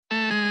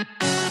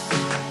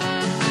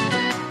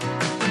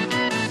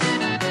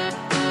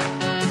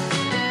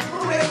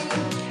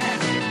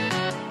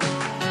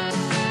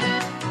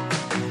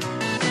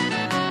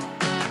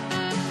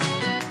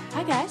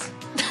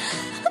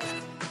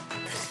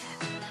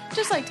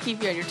Just like to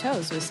keep you on your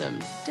toes with some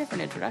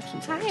different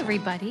introductions. Hi,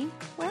 everybody.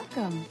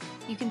 Welcome.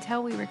 You can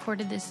tell we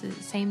recorded this the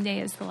same day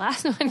as the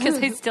last one because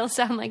I still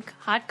sound like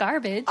hot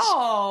garbage.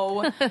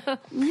 Oh,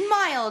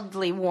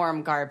 mildly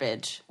warm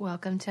garbage.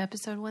 Welcome to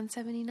episode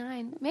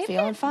 179.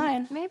 Feeling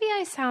fine. Maybe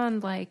I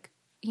sound like,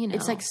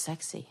 It's like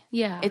sexy.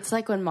 Yeah. It's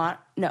like when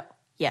Monica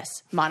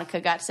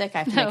got sick. I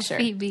have to make sure.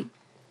 Phoebe.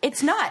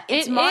 It's not.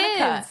 It's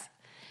Monica.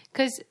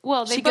 Because,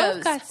 they She both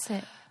goes, got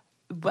sick.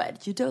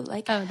 But you don't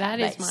like Oh, that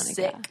is my Monica.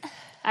 sick.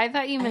 I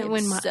thought you meant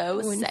when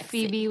sexy.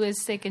 Phoebe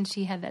was sick and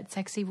she had that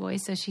sexy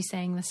voice, so she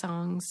sang the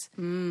songs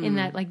in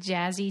that like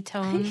jazzy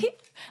tone.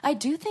 I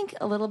do think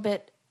a little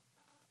bit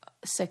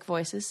sick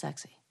voice is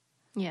sexy.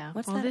 Yeah.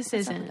 What's this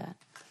isn't.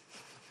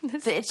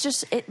 It's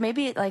just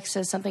maybe it like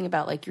says something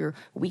about like your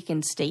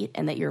weakened state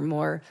and that you're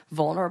more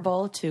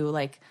vulnerable to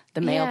like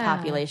the male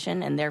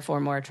population and therefore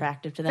more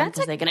attractive to them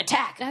because they can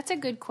attack. That's a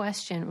good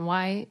question.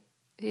 Why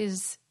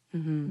is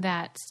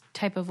that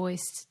type of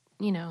voice,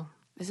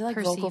 Is it like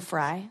perceived? vocal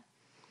fry?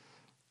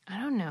 I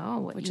don't know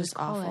what Which you is would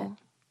call awful. it.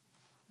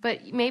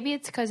 But maybe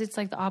it's because it's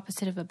like the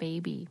opposite of a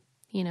baby,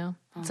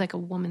 It's like a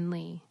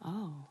womanly.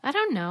 Oh. I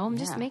don't know. I'm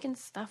just making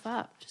stuff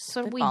up. Just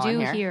what we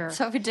Spitballing do here. That's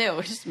what we do.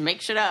 We just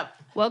make shit up.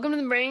 Welcome to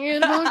the Brain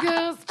Games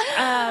Podcast.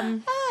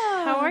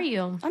 How are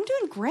you? I'm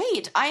doing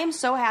great. I am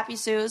so happy,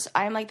 Suze.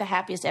 I am like the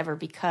happiest ever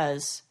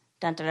because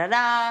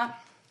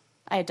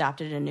I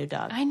adopted a new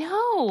dog. I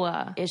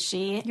know. Is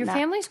she? Your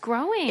family's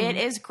growing. It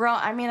is growing.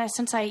 I mean,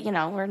 since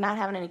we're not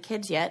having any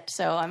kids yet,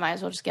 so I might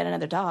as well just get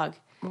another dog.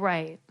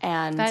 Right.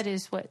 And that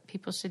is what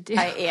people should do.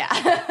 Yeah.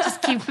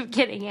 Just keep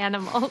getting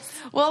animals.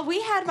 Well,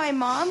 we had my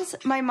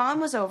mom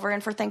was over,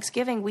 and for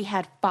Thanksgiving, we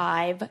had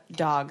 5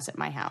 dogs at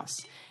my house.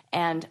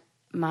 And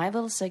my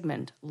little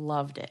Sigmund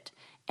loved it.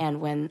 And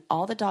when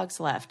all the dogs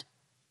left,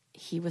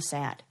 he was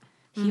sad.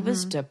 He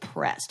was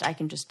depressed. I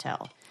can just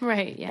tell.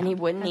 Right, yeah. And he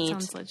wouldn't eat.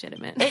 Sounds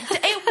legitimate.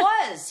 It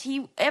was.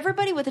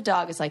 Everybody with a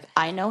dog is like,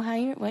 I know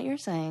what you're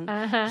saying.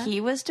 Uh-huh. He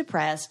was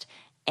depressed,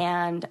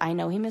 and I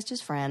know he missed his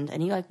friend,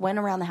 and he went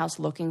around the house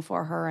looking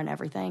for her and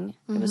everything.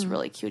 It was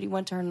really cute. He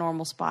went to her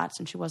normal spots,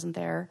 and she wasn't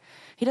there.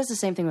 He does the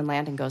same thing when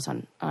Landon goes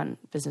on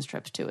business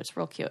trips too. It's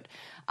real cute,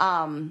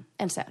 and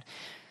sad.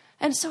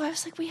 And so I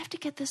was like, we have to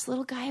get this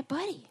little guy a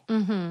buddy.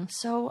 Mm-hmm.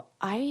 So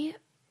I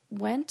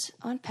went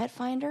on Pet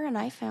Finder, and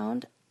I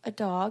found a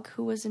dog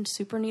who was in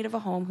super need of a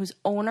home, whose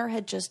owner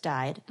had just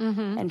died,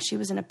 and she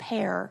was in a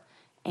pair,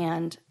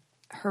 and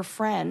her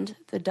friend,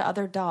 the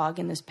other dog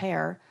in this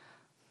pair,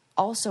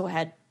 also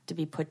had to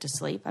be put to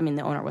sleep. I mean,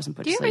 the owner wasn't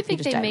put to sleep. Do you ever think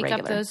he just they died make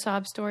regular. up those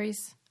sob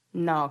stories?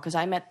 No, because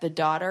I met the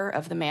daughter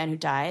of the man who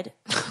died.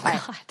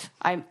 God.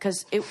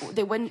 Because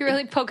they wouldn't. You're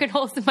really poking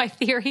holes in my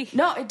theory.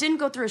 No, it didn't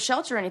go through a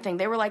shelter or anything.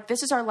 They were like,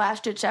 "This is our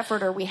last ditch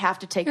effort, or we have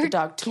to take the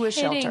dog to a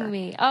shelter." Kidding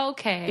me?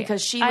 Okay,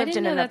 Because she I lived didn't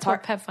in know an that's what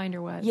apart- Pet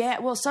Finder was. Yeah,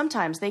 well,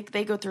 sometimes they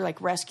go through like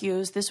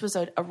rescues. This was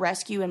a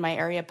rescue in my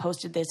area.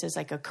 Posted this as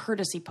like a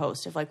courtesy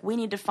post of like, we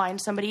need to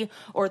find somebody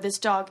or this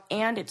dog,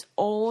 and it's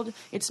old.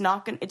 It's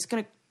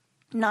gonna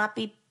not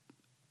be.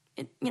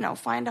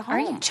 Find a home. Are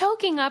you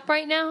choking up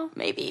right now?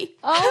 Maybe.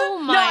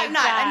 Oh my No, I'm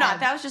not. God. I'm not.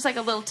 That was just like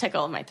a little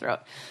tickle in my throat.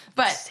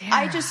 But Sarah.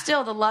 I just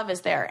still, the love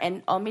is there.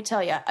 And let me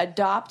tell you,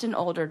 adopt an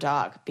older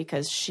dog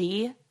because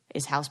she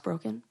is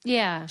housebroken.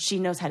 Yeah. She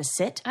knows how to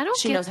sit. I don't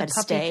She get knows the how to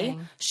puppy stay.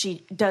 thing.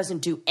 She doesn't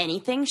do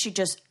anything. She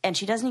doesn't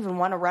even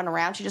want to run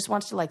around. She just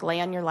wants to like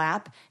lay on your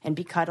lap and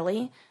be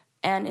cuddly.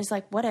 And is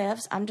like,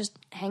 whatevs. I'm just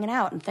hanging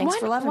out. And thanks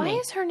for loving me. Why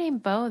is her name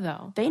Bo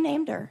though? They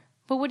named her.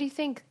 But what do you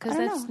think? Because I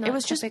don't that's know. not It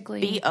was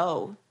typically. just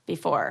B-O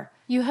before.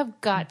 You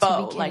have got to Bo,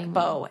 be kidding like me.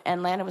 Bo.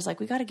 And Lana was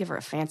like, we got to give her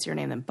a fancier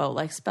name than Bo.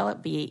 Like, spell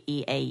it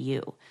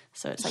B-E-A-U.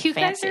 So it's like You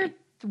fancy. guys are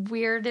the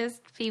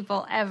weirdest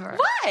people ever.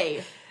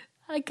 Why?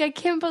 Like, I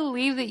can't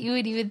believe that you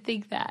would even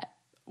think that.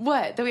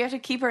 What? That we have to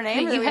keep her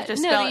name or that we have to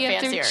no, spell you it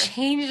have fancier? to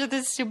change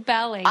the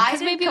spelling. I Because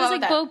didn't maybe it come was up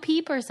with like that. Bo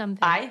Peep or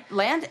something.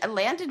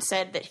 Landon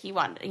said that he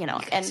wanted,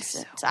 and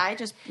so I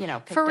just,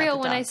 picked For up real,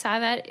 the when dog. I saw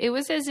that, it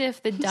was as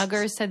if the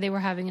Duggars said they were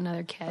having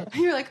another kid.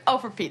 You're like, oh,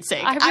 for Pete's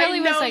sake. I really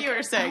know was like, you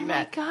were saying oh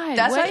that. my God,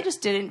 That's what- why I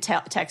just didn't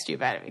text you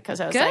about it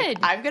because I was Good. like,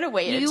 I'm going to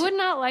wait. You would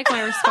not like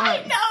my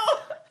response. I know.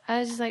 I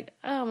was just like,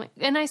 oh my.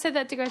 And I said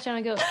that to Gretchen.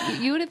 I go,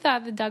 you would have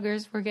thought the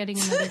Duggars were getting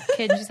another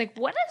kid. She's like,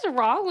 what is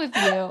wrong with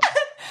you?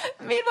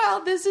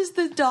 Meanwhile, this is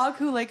the dog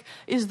who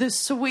is the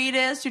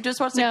sweetest, who just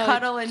wants to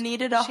cuddle and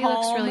needed a She home.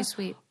 looks really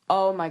sweet.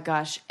 Oh my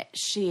gosh,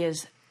 she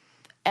is.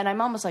 And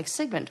I'm almost like,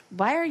 Sigmund,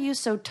 why are you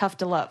so tough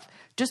to love?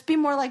 Just be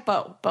more like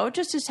Bo. Bo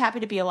just is happy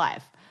to be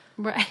alive.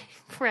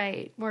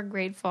 Right. We're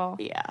grateful.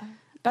 Yeah.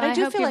 But I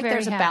do hope feel you're like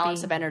there's a very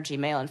balance happy. of energy,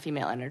 male and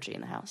female energy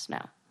in the house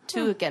now.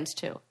 2 against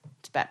 2.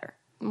 It's better.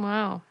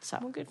 Wow. So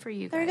Well, good for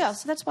you guys. there you go.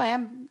 So that's why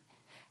I'm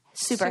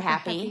super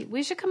happy.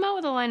 We should come out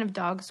with a line of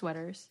dog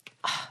sweaters.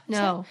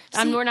 No,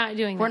 See, we're not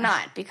doing that. We're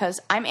not, because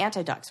I'm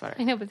anti-dog sweater.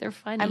 I know, but they're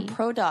funny. I'm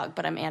pro-dog,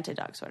 but I'm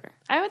anti-dog sweater.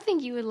 I would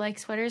think you would like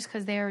sweaters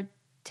because they are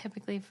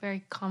typically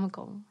very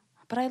comical.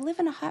 But I live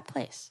in a hot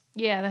place.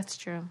 Yeah, that's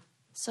true.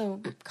 So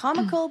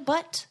comical,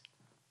 but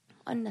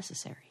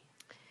unnecessary.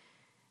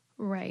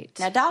 Right.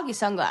 Now, doggy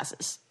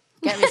sunglasses.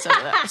 Get me some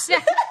of those.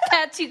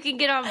 That you can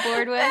get on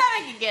board with.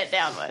 I can get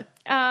down with.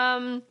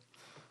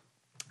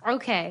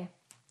 Okay.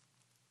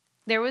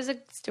 There was a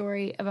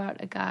story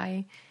about a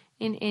guy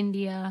in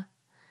India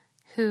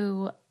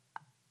who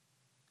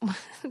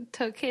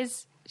took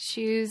his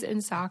shoes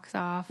and socks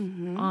off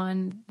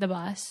on the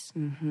bus,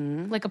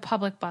 like a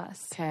public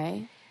bus.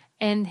 Okay.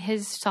 And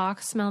his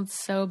socks smelled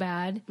so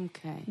bad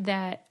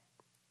that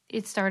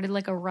it started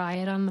like a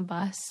riot on the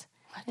bus.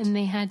 What? And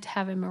they had to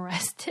have him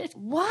arrested.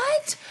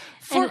 What?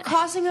 For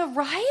causing a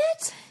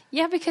riot?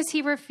 Yeah, because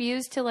he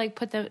refused to like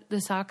put the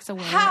socks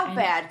away. How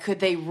bad could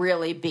they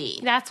really be?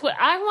 That's what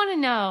I want to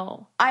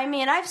know. I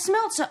mean, I've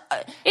smelled some...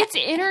 it's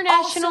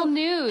international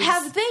news.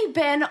 Have they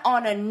been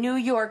on a New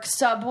York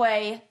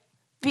subway?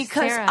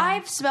 Because Sarah.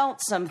 I've smelt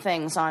some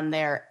things on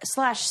there,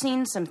 /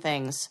 seen some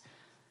things.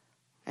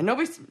 And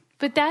nobody's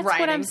But that's writing.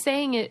 what I'm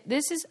saying.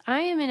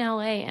 I am in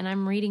LA and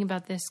I'm reading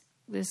about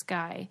this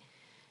guy.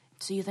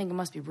 So you think it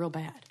must be real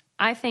bad?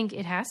 I think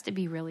it has to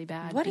be really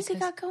bad. What has he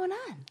got going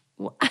on?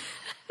 Well, I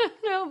don't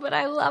know, but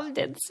I loved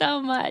it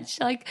so much.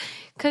 Like,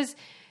 because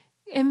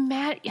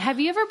have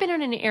you ever been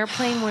on an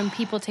airplane when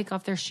people take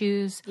off their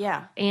shoes?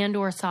 Yeah. And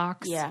or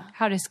socks? Yeah.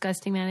 How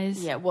disgusting that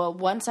is? Yeah, well,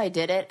 once I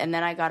did it, and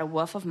then I got a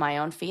whiff of my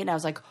own feet, and I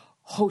was like,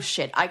 oh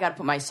shit, I got to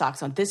put my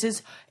socks on. This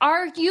is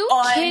Are you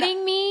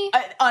kidding me?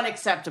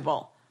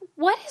 Unacceptable.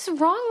 What is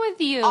wrong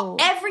with you?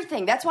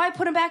 Everything. That's why I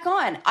put them back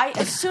on.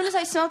 As soon as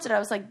I smelt it, I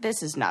was like,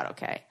 this is not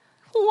okay.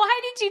 Why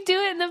did you do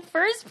it in the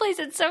first place?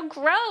 It's so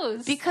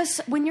gross. Because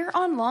when you're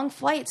on long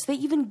flights, they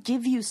even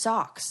give you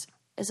socks.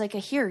 It's like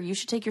here, you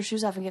should take your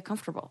shoes off and get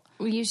comfortable.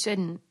 Well, you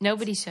shouldn't.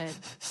 Nobody should.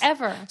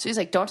 Ever. So he's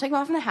like, don't take them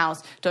off in the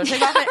house. Don't take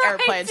them off in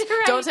airplanes.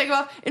 Right. Don't take them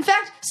off. In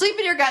fact, sleep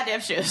in your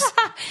goddamn shoes.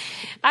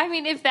 I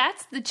mean, if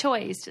that's the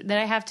choice that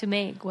I have to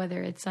make,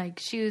 whether it's like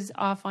shoes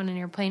off on an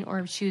airplane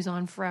or shoes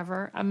on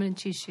forever, I'm going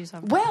to choose shoes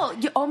on forever. Well,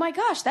 oh my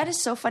gosh, that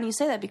is so funny you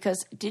say that,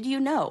 because did you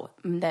know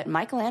that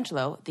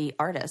Michelangelo, the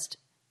artist,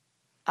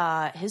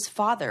 his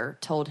father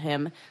told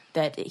him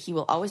that he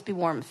will always be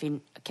warm if he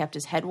kept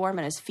his head warm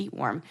and his feet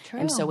warm. True.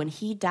 And so when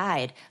he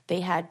died, they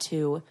had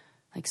to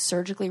like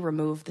surgically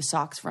remove the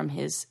socks from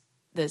his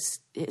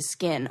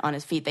skin on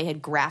his feet. They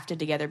had grafted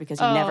together because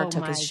he never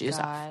took his shoes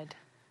off.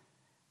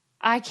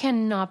 I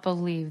cannot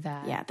believe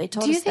that. Yeah, they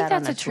told Do you us think that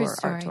on that's a a true tour,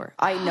 story? art tour.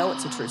 I know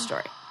it's a true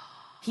story.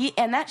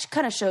 And that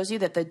kind of shows you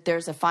that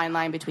there's a fine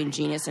line between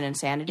genius and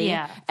insanity.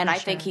 Yeah, and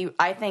for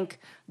I think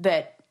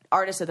that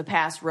artists of the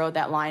past rode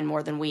that line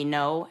more than we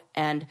know.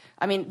 And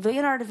I mean,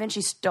 Leonardo da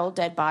Vinci stole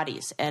dead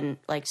bodies and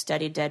like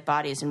studied dead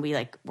bodies, and we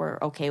like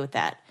were okay with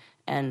that.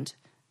 And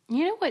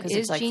you know what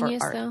is like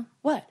genius though?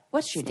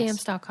 What's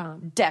genius?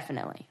 Stamps.com.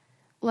 Definitely.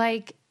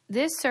 Like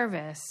this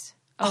service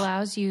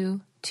allows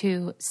you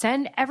to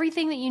send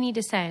everything that you need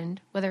to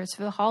send, whether it's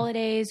for the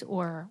holidays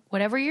or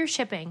whatever you're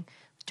shipping,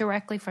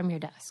 directly from your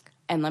desk.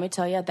 And let me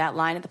tell you, that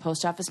line at the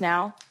post office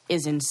now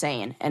is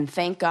insane. And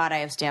thank God I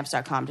have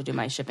Stamps.com to do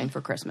my shipping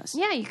for Christmas.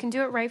 Yeah, you can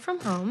do it right from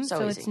home,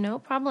 so easy. it's no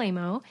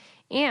problemo.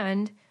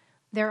 And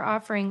they're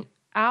offering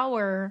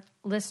our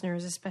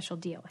listeners a special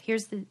deal.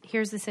 Here's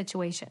the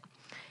situation.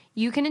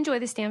 You can enjoy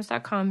the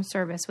Stamps.com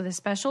service with a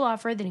special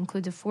offer that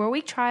includes a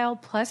 4-week trial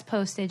plus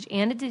postage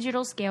and a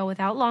digital scale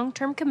without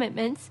long-term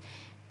commitments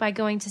by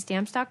going to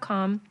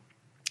Stamps.com.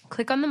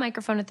 Click on the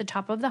microphone at the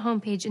top of the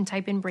homepage and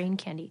type in Brain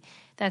Candy.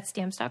 That's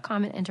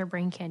Stamps.com and enter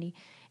Brain Candy.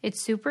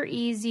 It's super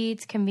easy,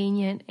 it's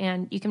convenient,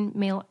 and you can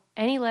mail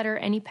any letter,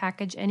 any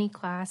package, any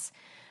class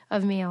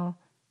of mail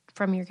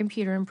from your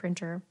computer and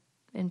printer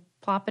and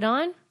plop it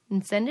on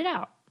and send it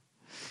out.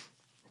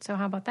 So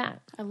how about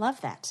that? I love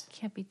that.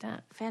 Can't beat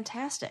that.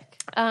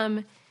 Fantastic.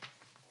 Okay.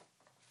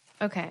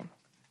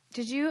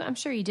 I'm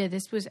sure you did.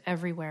 This was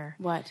everywhere.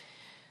 What?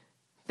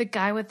 The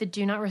guy with the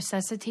Do Not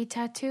Resuscitate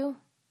tattoo?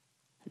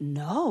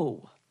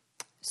 No.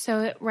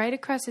 So right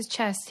across his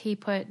chest, he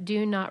put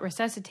 "Do Not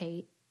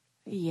Resuscitate."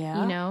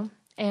 Yeah. You know,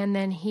 and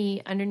then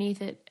he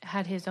underneath it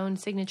had his own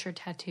signature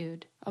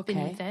tattooed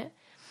beneath it,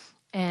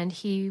 and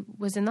he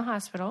was in the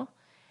hospital,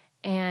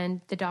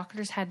 and the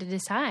doctors had to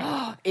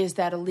decide: is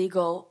that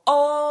illegal?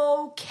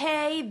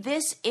 Okay,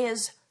 this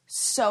is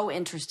so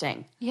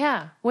interesting.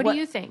 Yeah. What do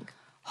you think?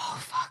 Oh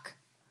fuck.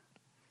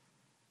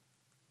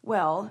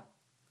 Well,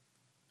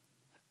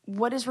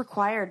 what is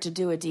required to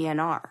do a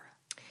DNR?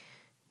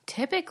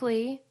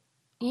 Typically,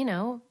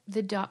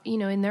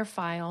 in their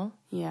file,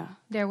 Yeah.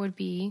 there would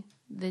be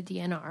the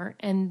DNR,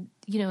 and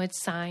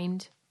it's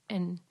signed.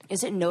 And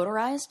is it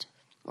notarized,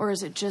 or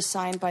is it just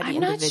signed by the I'm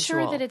individual? not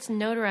sure that it's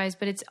notarized,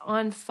 but it's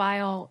on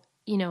file,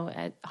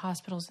 at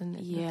hospitals and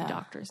with the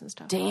doctors and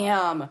stuff.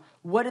 Damn.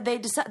 What did they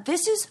decide?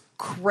 This is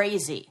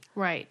crazy.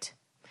 Right.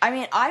 I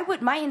mean,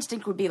 my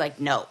instinct would be like,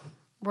 no.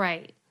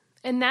 Right.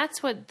 And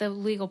that's what the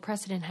legal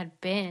precedent had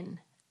been.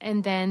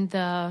 And then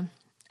the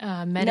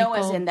medical... No,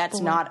 as in that's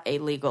board, not a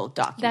legal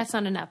document. That's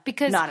not enough.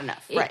 Because not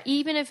enough, right.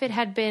 Even if it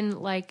had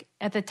been like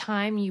at the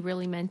time you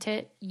really meant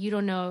it, you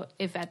don't know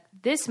if at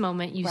this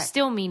moment you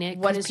still mean it.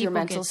 What is your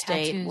mental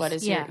state? Tattoos. What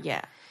is your...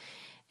 Yeah.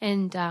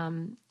 And,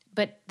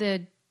 but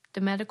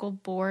the medical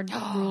board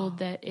ruled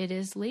that it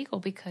is legal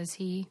because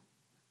he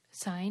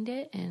signed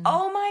it. And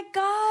oh my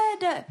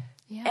God.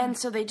 yeah. And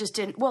so they just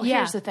didn't. Well,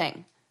 here's the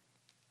thing.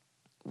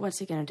 What's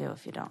he going to do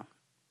if you don't?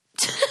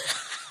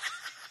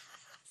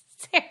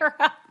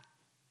 Sarah.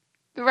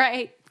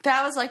 Right.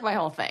 That was like my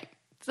whole thing.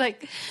 It's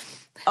like,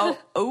 oh,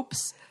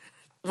 oops.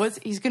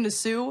 He's going to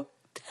sue?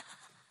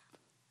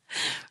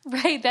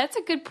 right. That's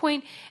a good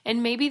point.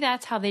 And maybe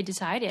that's how they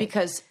decided.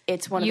 Because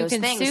it's one of You those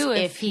can things. sue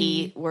If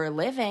he were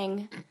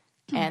living,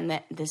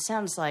 and this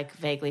sounds like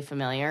vaguely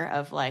familiar,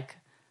 of like.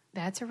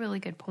 That's a really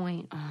good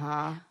point.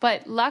 Uh-huh.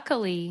 But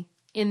luckily,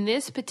 in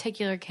this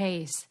particular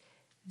case,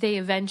 they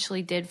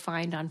eventually did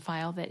find on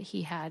file that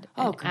he had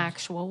an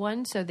actual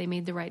one, so they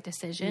made the right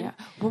decision. Yeah.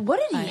 Well, what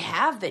did he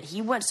have that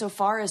he went so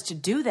far as to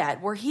do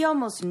that, where he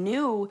almost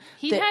knew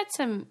he that... had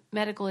some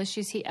medical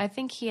issues. I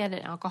think he had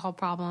an alcohol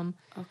problem.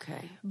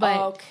 Okay.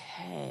 But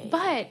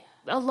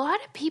a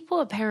lot of people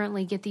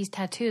apparently get these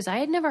tattoos. I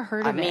had never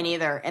heard of it. Me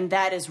neither. And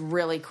that is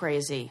really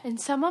crazy. And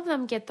some of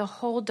them get the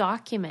whole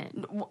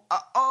document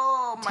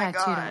oh, my tattooed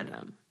God. on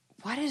them.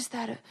 What is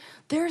that?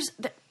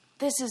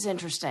 This is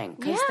interesting.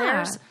 Because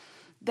Yeah.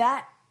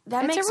 That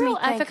it's makes a real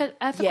me think,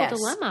 ethical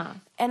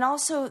dilemma. And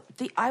also,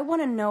 I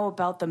want to know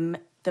about the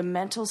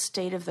mental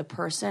state of the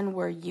person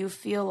where you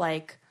feel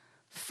like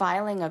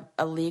filing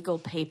a legal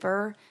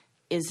paper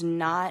is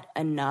not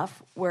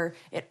enough, where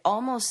it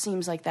almost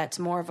seems like that's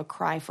more of a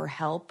cry for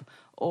help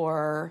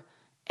or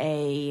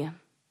oh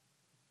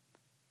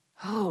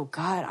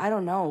God, I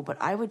don't know, but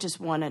I would just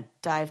want to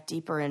dive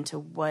deeper into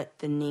what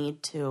the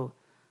need to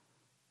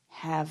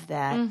have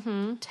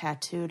that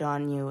tattooed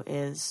on you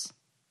is.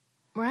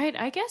 Right.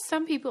 I guess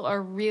some people are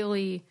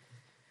really,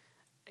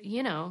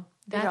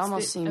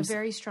 that's seems a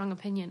very strong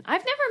opinion.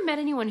 I've never met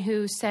anyone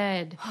who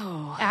said,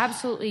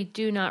 absolutely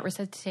do not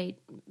resuscitate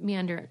me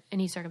under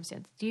any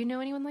circumstance. Do you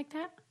know anyone like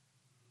that?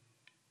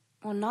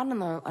 Well, not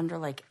under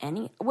like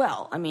any.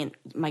 Well, I mean,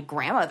 my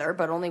grandmother,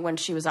 but only when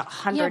she was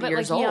 100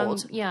 years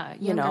old.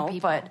 Younger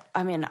people. But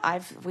I mean,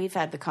 we've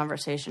had the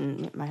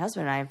conversation. My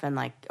husband and I have been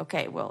like,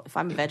 okay, well, if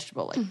I'm a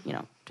vegetable, like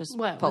just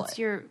pull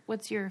it.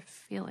 What's your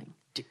feeling?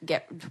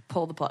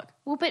 Pull the plug.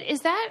 Well, but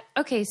is that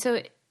okay?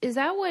 So is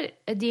that what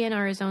a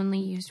DNR is only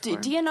used for?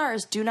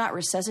 DNRs do not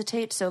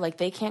resuscitate, so like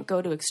they can't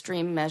go to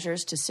extreme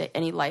measures to say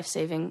any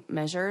life-saving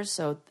measures.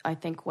 So I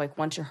think like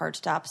once your heart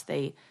stops,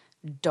 they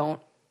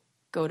don't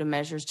go to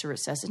measures to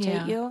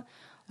resuscitate you.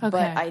 Okay.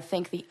 But I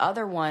think the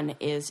other one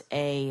is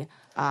a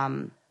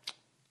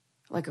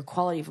like a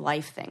quality of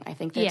life thing. I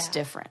think that's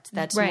different.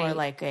 That's more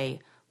like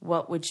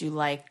what would you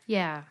like?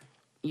 Yeah.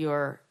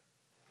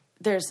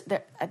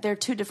 They're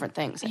two different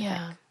things. I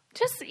think.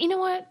 Just, you know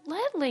what?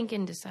 Let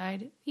Lincoln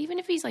decide. Even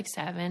if he's like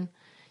 7.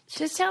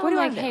 Just tell him,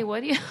 like, hey,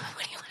 what do you want to do?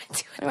 What do you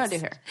want to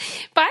do here?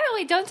 By the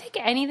way, don't take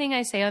anything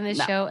I say on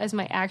this show as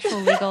my actual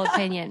legal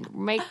opinion.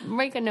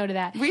 Make a note of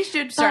that. We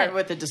should start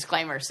with a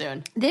disclaimer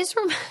soon. This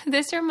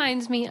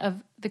reminds me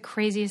of the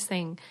craziest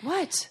thing.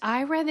 What?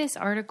 I read this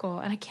article,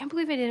 and I can't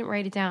believe I didn't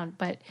write it down,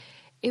 but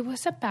it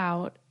was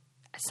about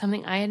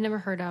something I had never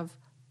heard of,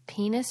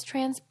 penis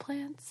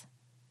transplants.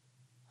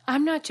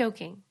 I'm not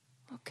joking.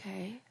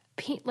 Okay.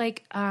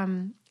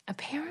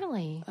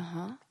 Apparently,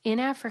 in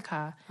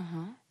Africa,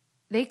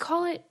 they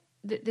call it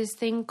this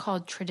thing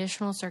called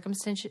traditional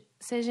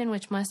circumcision,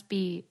 which must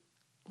be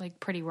like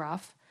pretty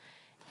rough.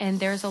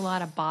 And there's a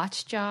lot of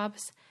botch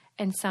jobs,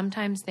 and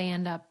sometimes they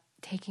end up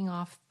taking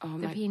off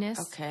the penis.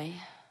 Okay.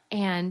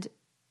 And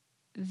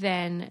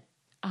then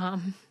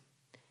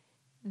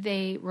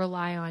they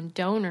rely on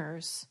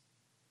donors.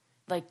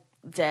 Like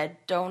dead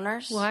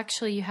donors? Well,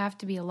 actually, you have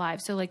to be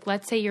alive. So, like,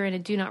 let's say you're in a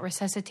do not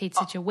resuscitate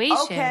situation.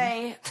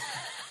 Okay.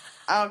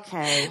 Listen,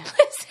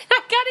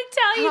 I gotta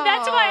tell you,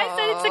 that's why I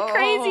said it's the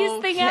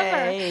craziest thing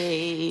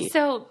ever.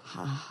 So,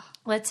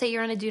 let's say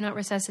you're in a do not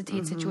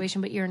resuscitate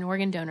situation, but you're an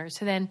organ donor.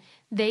 So then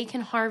they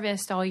can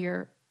harvest all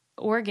your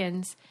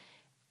organs,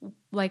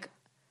 like,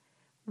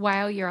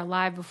 while you're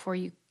alive before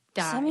you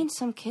die. Does that mean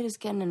some kid is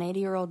getting an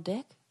 80-year-old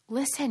dick?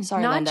 Listen,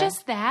 Sorry, not Linda.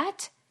 just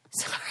that.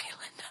 Sorry, Linda.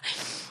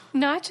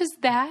 Not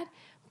just that,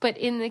 but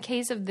in the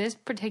case of this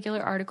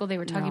particular article, they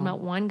were talking about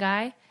one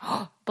guy,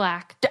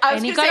 black. I was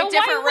and he going to got say a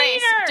different white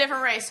race. wiener.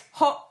 Different race.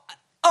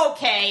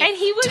 Okay. And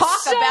he was Talk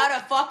about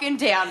a fucking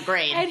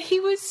downgrade. And he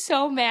was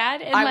so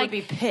mad. And I would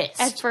be pissed.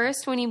 At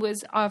first, when he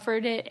was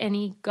offered it and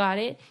he got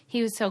it,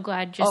 he was so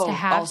glad just to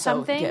have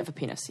something. You have a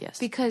penis, yes.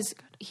 Because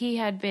he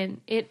had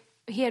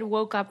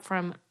woke up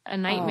from a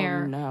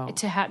nightmare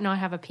to not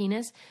have a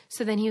penis.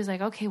 So then he was like,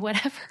 okay,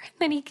 whatever. And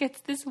then he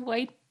gets this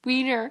white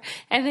wiener.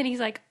 And then he's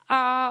like,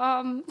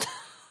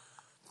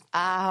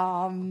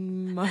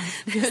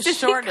 This is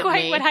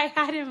quite what I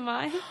had in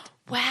mind.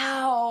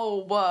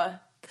 Wow.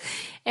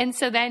 And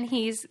so then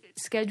he's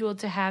scheduled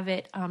to have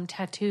it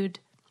tattooed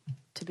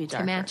to be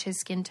darker. To match his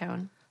skin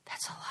tone.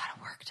 That's a lot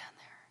of work down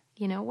there.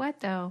 You know what,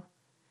 though?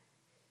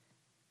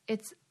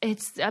 It's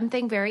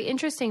something very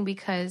interesting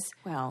because...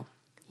 Well,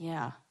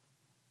 yeah.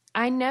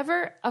 I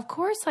never... Of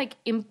course, like,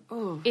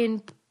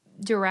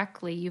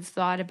 indirectly, you've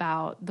thought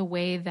about the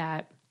way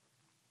that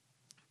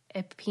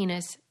a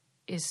penis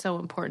is so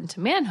important to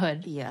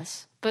manhood.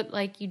 Yes. But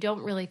like, you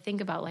don't really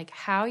think about like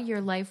how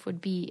your life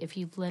would be if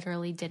you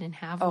literally didn't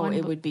have Oh, one.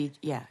 it would be,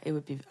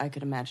 I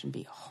could imagine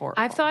be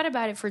horrible. I've thought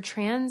about it for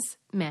trans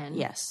men.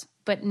 Yes.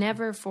 But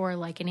never for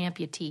like an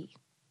amputee.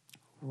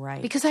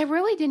 Right. Because I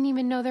really didn't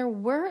even know there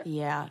were.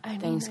 Yeah. I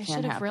things mean, I can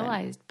should have happen.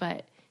 realized,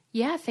 but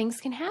yeah, things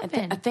can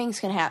happen. Things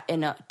can happen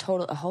in a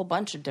whole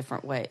bunch of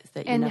different ways.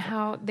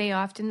 How they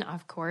often,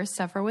 of course,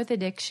 suffer with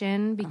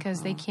addiction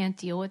because they can't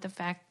deal with the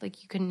fact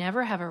like you can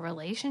never have a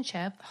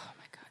relationship. Oh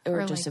my God.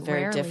 Or just like a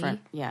very rarely.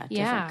 different,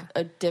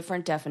 a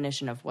different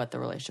definition of what the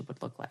relationship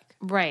would look like.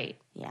 Right.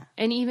 Yeah.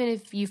 And even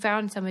if you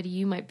found somebody,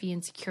 you might be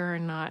insecure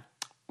and not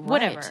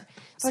whatever. Right.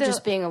 Or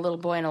just being a little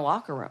boy in a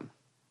locker room.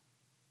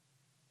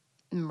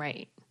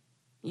 Right.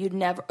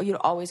 You'd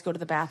always go to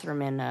the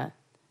bathroom in a.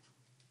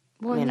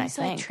 Well, these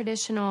like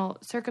traditional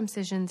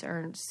circumcisions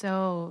are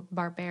so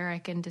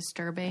barbaric and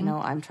disturbing. No,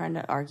 I'm trying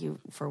to argue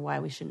for why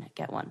we shouldn't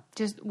get one.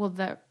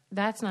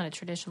 That's not a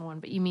traditional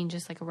one, but you mean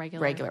just like a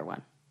regular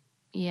one.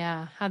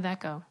 Yeah. How'd that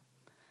go?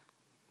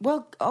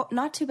 Well,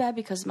 not too bad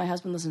because my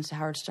husband listens to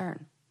Howard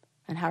Stern.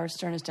 And Howard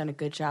Stern has done a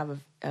good job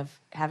of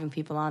having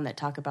people on that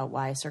talk about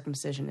why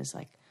circumcision is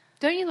like.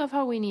 Don't you love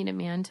how we need a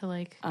man to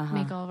like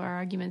make all of our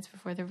arguments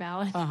before they're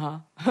valid?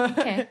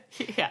 Okay.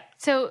 Yeah.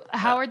 So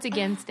Howard's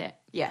against it.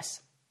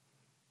 Yes.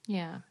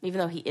 Yeah. Even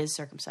though he is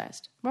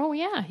circumcised. Oh,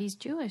 yeah. He's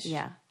Jewish.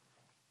 Yeah.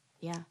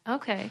 Yeah.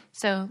 Okay.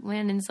 So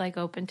Landon's like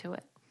open to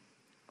it.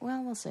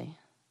 Well, we'll see.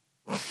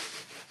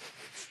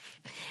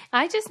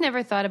 I just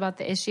never thought about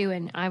the issue,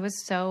 and I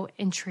was so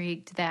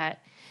intrigued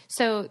that.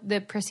 So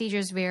the procedure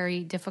is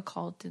very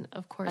difficult,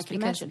 of course. I can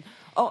imagine.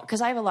 Oh,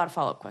 because I have a lot of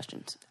follow-up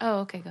questions.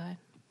 Oh, okay. Go ahead.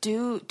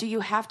 Do you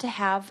have to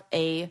have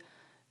can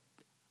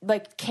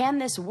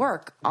this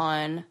work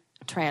on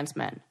trans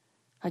men?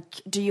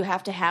 Like, do you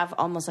have to have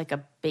almost like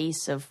a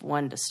base of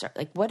one to start?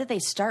 Like, what do they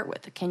start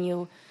with?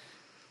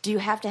 Do you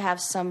have to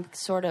have some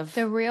sort of...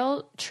 The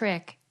real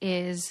trick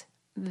is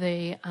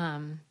the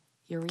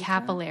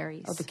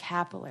capillaries. Oh, the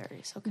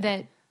capillaries. Okay.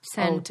 That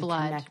send to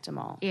blood. Connect them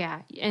all.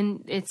 Yeah.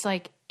 And it's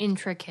like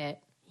intricate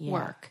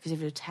work. Because you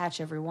have to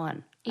attach every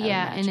one.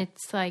 Yeah. And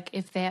it's like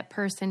if that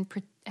person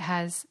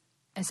has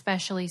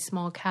especially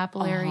small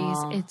capillaries,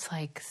 it's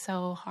like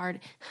so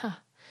hard.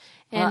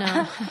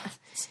 And,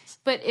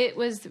 but it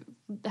was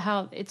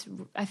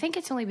I think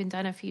it's only been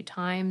done a few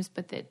times,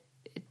 but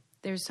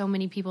there's so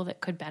many people that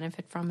could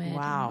benefit from it.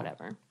 Wow. And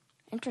whatever.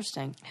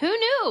 Interesting. Who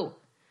knew?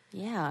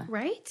 Yeah.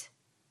 Right?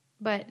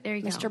 But there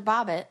you go. Mr.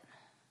 Bobbitt.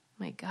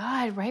 My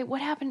God, right?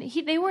 What happened?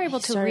 They were able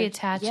to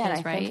reattach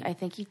his, right? I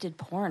think he did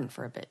porn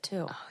for a bit,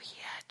 too. Oh,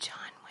 yeah. John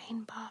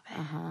Wayne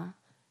Bobbitt.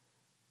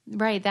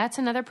 Right. That's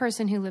another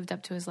person who lived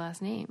up to his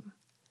last name.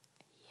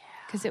 Yeah.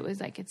 Because it was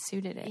like it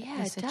suited it.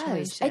 Yeah, it situation.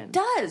 does. It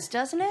does,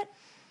 doesn't it?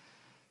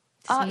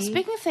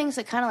 Speaking of things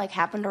that kind of like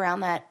happened around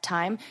that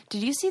time,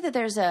 did you see that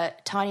there's a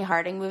Tonya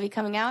Harding movie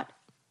coming out?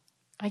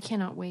 I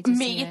cannot wait to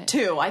see it. Me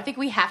too. I think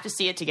we have to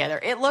see it together.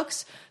 It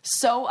looks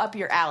so up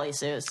your alley,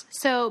 Suze.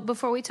 So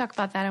before we talk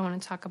about that, I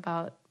want to talk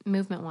about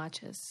movement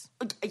watches.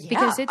 Yeah,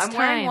 because it's I'm time.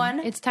 wearing one.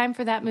 It's time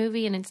for that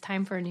movie and it's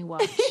time for a new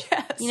watch.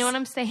 Yes. You know what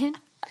I'm saying?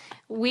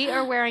 We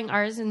are wearing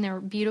ours and they're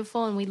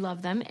beautiful and we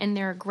love them and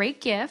they're a great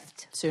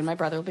gift. Soon my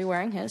brother will be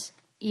wearing his.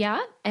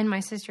 Yeah, and my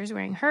sister's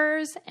wearing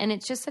hers, and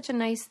it's just such a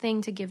nice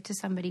thing to give to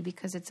somebody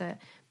because it's a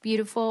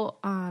beautiful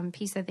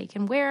piece that they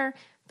can wear,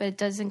 but it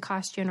doesn't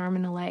cost you an arm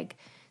and a leg.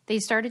 They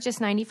started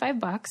just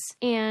 $95,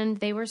 and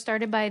they were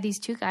started by these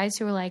two guys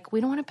who were like, we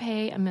don't want to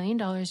pay $1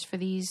 million for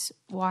these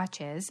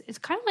watches. It's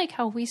kind of like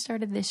how we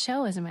started this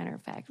show, as a matter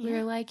of fact. We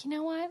were like, you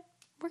know what?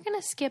 We're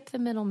going to skip the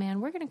middleman.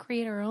 We're going to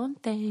create our own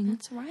thing.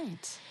 That's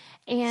right.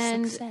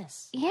 And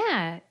success.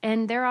 Yeah,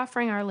 and they're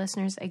offering our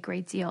listeners a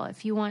great deal.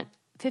 If you want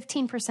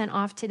 15%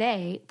 off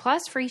today,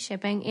 plus free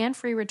shipping and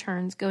free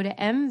returns, go to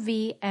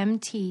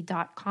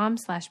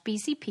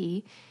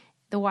mvmt.com/BCP.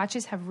 The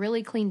watches have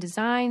really clean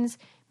designs,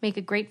 make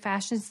a great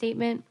fashion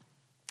statement.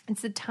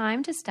 It's the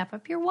time to step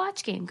up your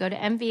watch game. Go to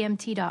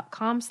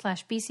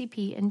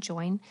mvmt.com/BCP and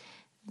join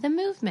the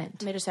movement.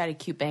 They just added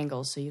cute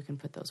bangles so you can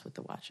put those with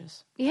the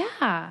watches.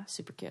 Yeah.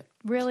 Super cute.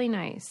 Really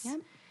nice.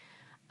 Yep.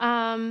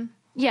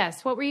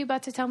 Yes. What were you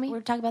about to tell me?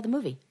 We're talking about the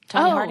movie.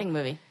 Tonya Harding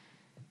movie.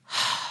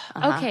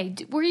 Okay.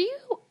 Were you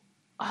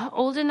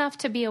old enough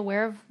to be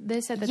aware of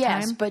this at the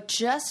time? Yes, but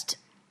just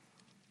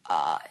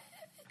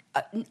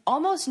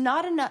almost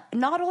not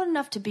old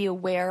enough to be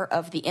aware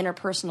of the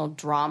interpersonal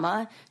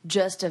drama,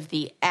 just of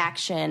the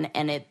action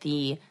and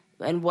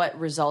what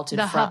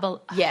resulted from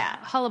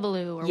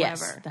hullabaloo or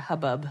whatever. The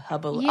hubbub,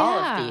 all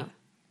Yeah. of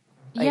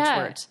the H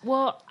words.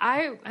 Well,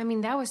 I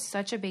mean that was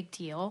such a big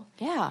deal.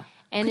 Yeah.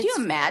 And could you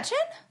imagine?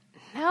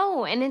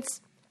 No, and it's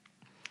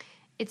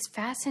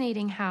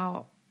fascinating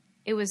how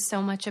it was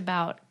so much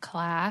about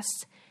class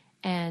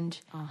and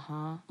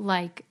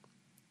like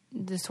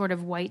the sort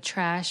of white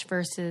trash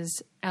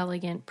versus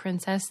elegant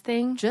princess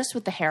thing. Just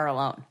with the hair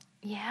alone.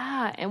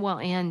 Yeah,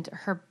 and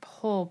her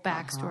whole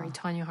backstory,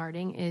 Tonya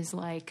Harding, is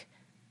like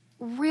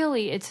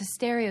really it's a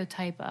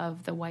stereotype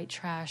of the white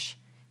trash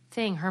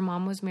thing. Her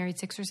mom was married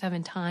 6 or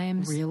 7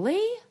 times.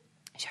 Really?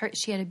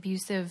 She had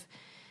abusive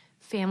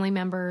family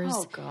members.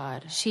 Oh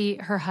God.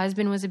 Her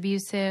husband was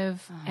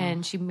abusive,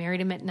 and she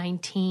married him at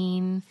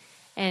 19.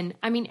 And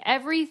I mean,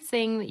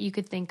 everything that you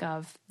could think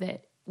of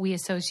that we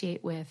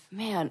associate with.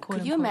 Man,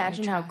 could you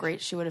imagine how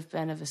great she would have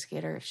been of a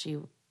skater if she...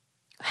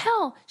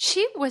 Hell,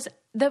 she was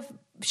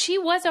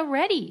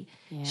already.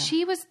 Yeah.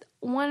 She was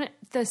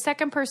the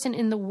second person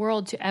in the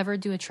world to ever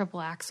do a triple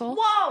axel.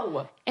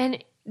 Whoa!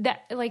 And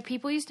that, like,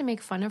 people used to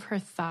make fun of her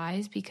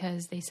thighs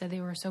because they said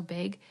they were so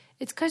big.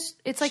 It's because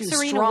it's like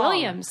Serena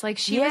Williams. Like,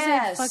 she was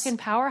a fucking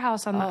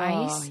powerhouse on the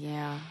ice. Oh,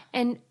 yeah.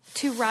 And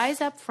to rise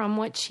up from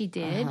what she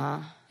did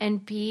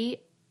and be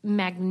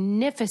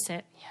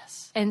magnificent.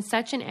 Yes. And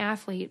such an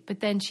athlete, but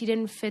then she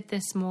didn't fit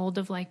this mold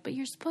of like, but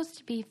you're supposed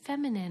to be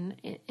feminine.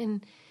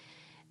 And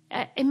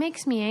it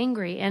makes me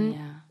angry. And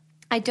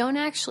I don't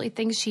actually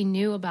think she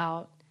knew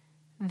about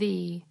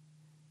the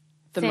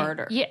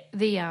murder.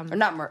 Yeah, or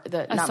not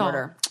murder. Not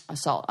murder.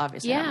 Assault,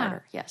 obviously. Not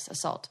murder. Yes,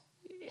 assault.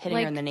 Hitting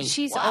her in the knee.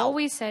 She's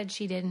always said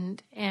she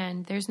didn't,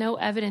 and there's no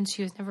evidence.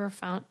 She was never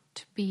found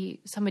to be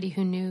somebody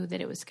who knew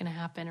that it was going to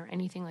happen or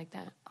anything like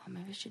that. Oh,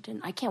 maybe she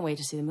didn't. I can't wait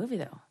to see the movie,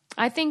 though.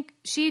 I think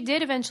she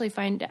did eventually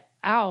find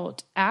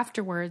out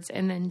afterwards,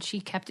 and then she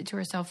kept it to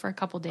herself for a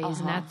couple days,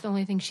 and that's the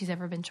only thing she's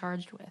ever been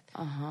charged with.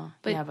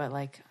 But, yeah, but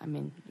like, I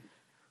mean,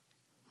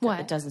 what?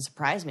 It doesn't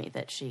surprise me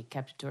that she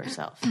kept it to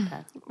herself.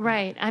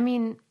 Right. I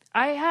mean,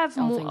 I have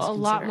a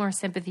lot more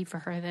sympathy for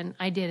her than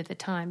I did at the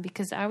time,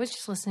 because I was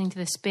just listening to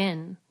The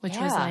Spin, which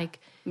was like,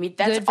 I mean,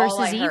 that's good versus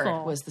all I heard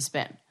evil. was The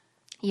Spin.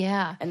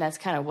 Yeah. And that's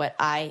kind of what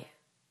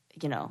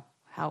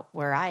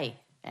where I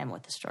am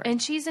with the story.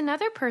 And she's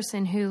another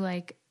person who,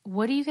 like,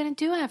 what are you going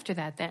to do after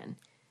that then?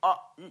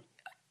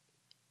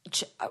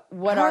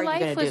 What are you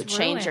going to do?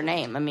 Change your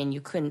name? I mean,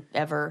 you couldn't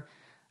ever...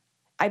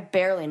 I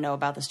barely know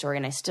about the story,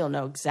 and I still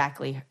know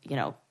exactly,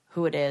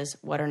 who it is,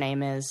 what her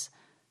name is.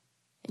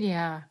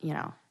 Yeah.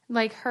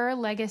 Like, her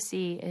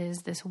legacy is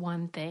this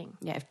one thing.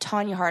 Yeah, if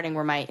Tonya Harding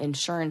were my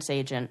insurance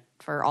agent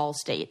for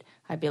Allstate,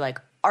 I'd be like,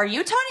 are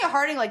you Tonya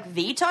Harding, like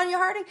the Tonya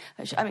Harding?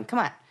 I mean, come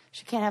on.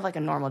 She can't have, like,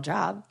 a normal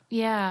job.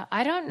 Yeah,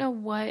 I don't know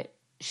what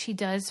she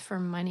does for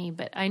money,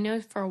 but I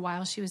know for a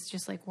while she was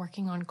just, like,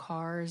 working on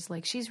cars.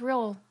 Like, she's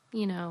real,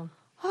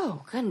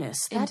 Oh,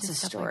 goodness. That's a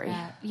story. Like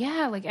that.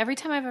 Yeah, like, every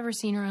time I've ever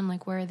seen her on,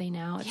 like, Where Are They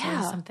Now? It's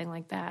always something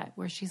like that,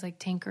 where she's, like,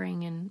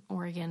 tinkering in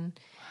Oregon.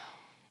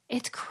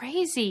 It's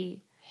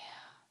crazy.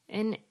 Yeah.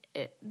 And,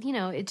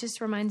 it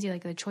just reminds you,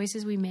 like, the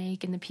choices we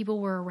make and the people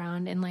we're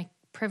around and, like,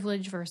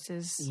 privilege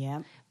versus...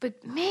 Yeah.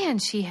 But, man,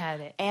 she had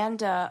it. And,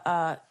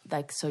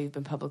 so you've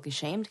been publicly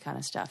shamed kind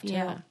of stuff, too.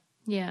 Yeah.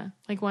 Yeah.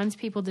 Like, once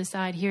people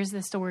decide, here's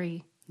the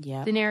story.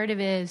 Yeah. The narrative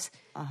is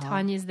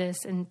Tanya's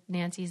this and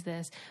Nancy's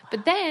this. Wow.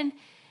 But then,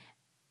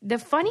 the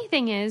funny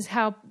thing is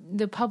how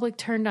the public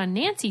turned on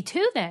Nancy,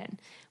 too, then.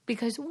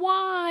 Because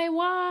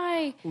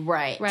why?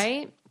 Right.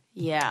 Right?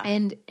 Yeah.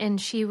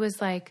 And she was,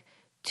 like,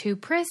 too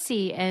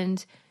prissy.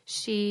 And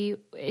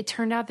it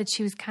turned out that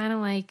she was kind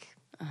of like...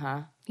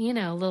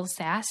 a little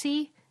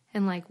sassy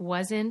and like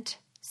wasn't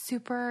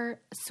super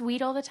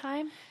sweet all the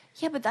time.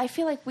 Yeah, but I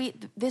feel like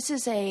this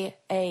is a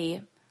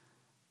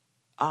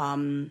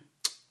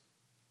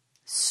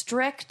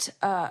strict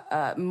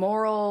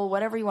moral,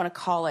 whatever you want to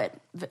call it.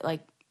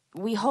 Like,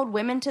 we hold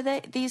women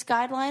to these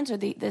guidelines or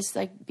this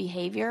like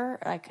behavior.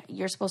 Like,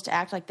 you're supposed to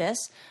act like this,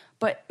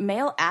 but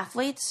male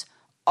athletes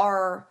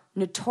are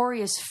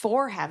notorious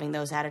for having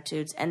those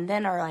attitudes, and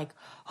then are like,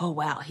 oh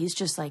wow, he's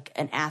just like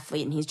an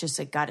athlete, and he's just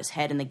like got his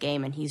head in the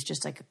game, and he's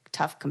just like a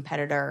tough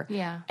competitor.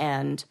 Yeah,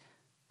 and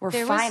we're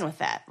fine with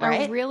that,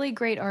 right? A really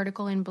great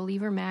article in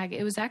Believer Mag.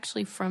 It was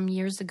actually from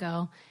years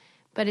ago,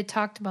 but it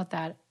talked about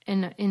that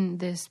in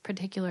this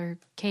particular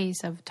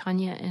case of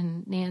Tonya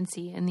and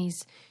Nancy, and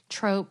these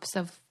tropes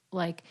of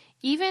like,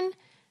 even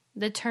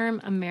the term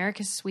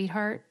America's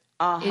sweetheart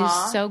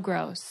is so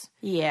gross.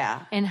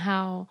 Yeah, and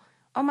how.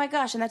 Oh my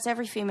gosh, and that's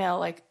every female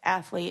like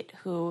athlete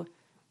who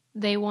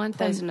they want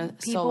plays in a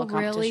solo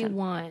competition. People really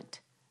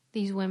want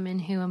these women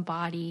who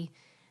embody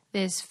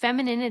this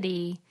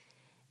femininity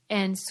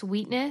and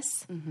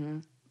sweetness,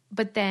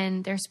 but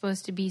then they're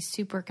supposed to be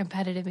super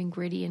competitive and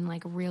gritty and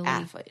like really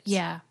athletes.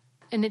 Yeah,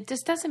 and it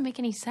just doesn't make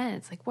any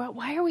sense. Like,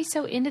 why are we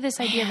so into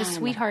this idea of a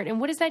sweetheart? And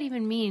what does that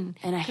even mean?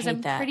 And I hate that.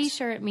 Because I'm pretty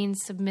sure it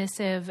means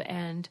submissive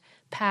and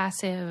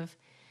passive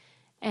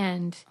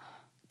and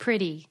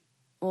pretty.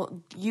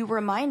 Well, you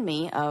remind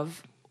me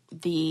of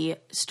the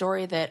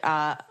story that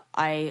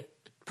I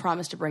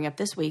promised to bring up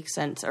this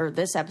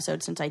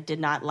episode, since I did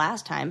not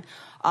last time.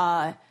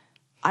 I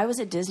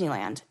was at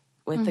Disneyland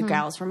with the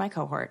gals from my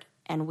cohort,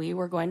 and we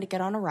were going to get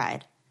on a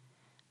ride.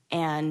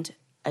 And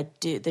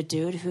the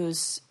dude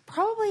who's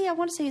probably, I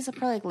want to say he's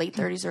probably like late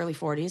 30s, early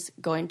 40s,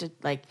 going to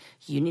like,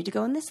 you need to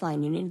go in this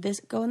line, you need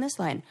to go in this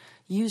line,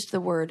 used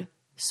the word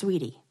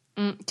sweetie.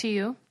 To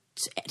you?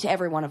 To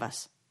every one of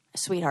us.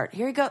 Sweetheart,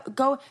 here you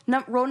go.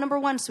 Row number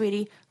 1,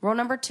 sweetie. Row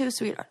number 2,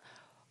 sweetheart.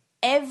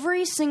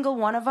 Every single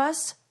one of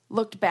us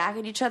looked back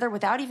at each other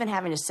without even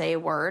having to say a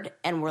word,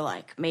 and we're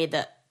like, made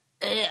the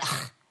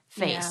ugh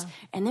face. Yeah.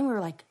 And then we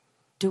were like,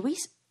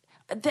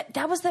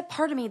 that was that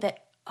part of me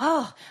that,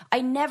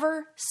 I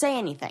never say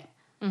anything.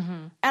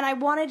 Mm-hmm. And I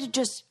wanted to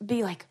just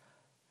be like,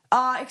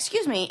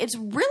 excuse me, it's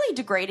really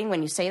degrading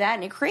when you say that,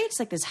 and it creates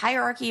like this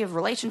hierarchy of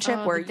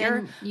relationship where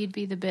you'd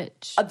be the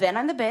bitch. Then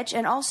I'm the bitch,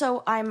 and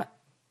also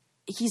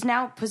he's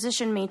now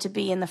positioned me to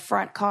be in the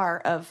front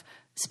car of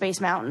Space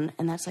Mountain,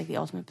 and that's like the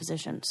ultimate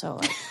position. So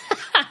like,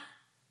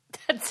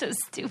 that's so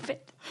stupid.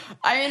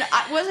 I mean,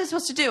 what was I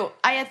supposed to do?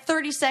 I had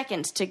 30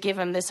 seconds to give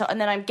him this, and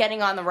then I'm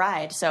getting on the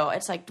ride. So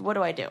it's like, what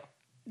do I do?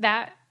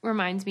 That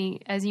reminds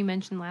me, as you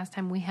mentioned last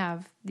time, we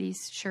have these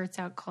shirts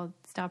out called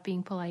Stop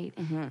Being Polite.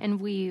 Mm-hmm. And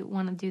we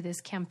want to do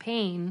this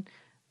campaign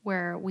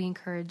where we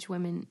encourage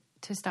women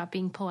to stop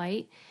being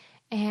polite.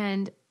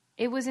 And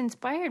it was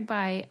inspired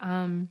by,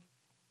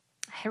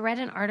 I read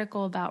an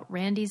article about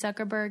Randy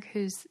Zuckerberg,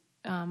 who's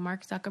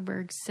Mark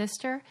Zuckerberg's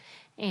sister.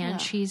 And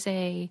she's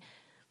a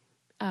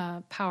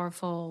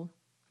powerful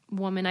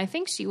woman. I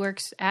think she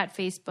works at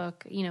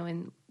Facebook,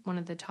 in one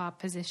of the top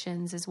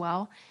positions as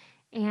well.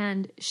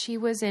 And she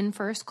was in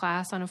first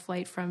class on a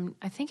flight from,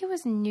 I think it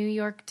was New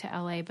York to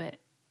LA, but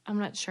I'm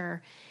not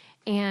sure.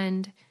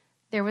 And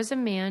there was a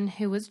man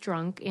who was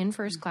drunk in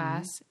first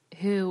class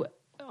who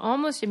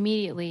almost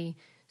immediately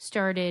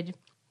started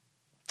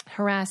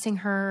harassing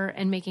her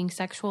and making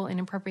sexual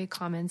inappropriate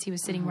comments. He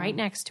was sitting right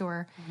next to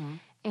her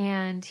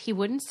and he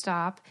wouldn't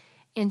stop.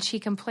 And she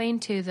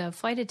complained to the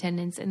flight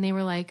attendants and they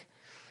were like,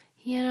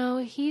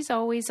 he's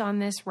always on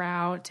this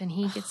route and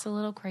he gets a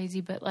little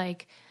crazy, but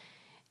like,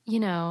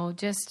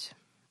 just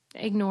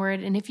ignore it.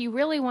 And if you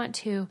really want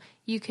to,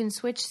 you can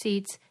switch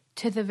seats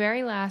to the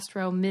very last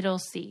row, middle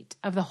seat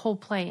of the whole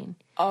plane.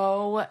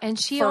 Oh, and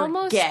she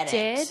almost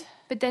did,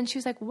 but then she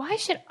was like, why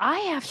should I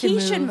have to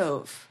move? He should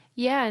move.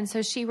 Yeah, and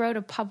so she wrote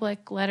a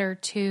public letter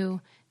to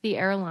the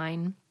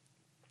airline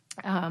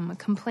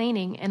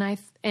complaining,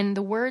 and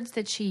the words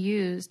that she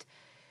used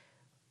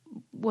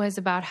was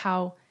about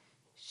how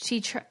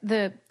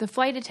the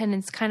flight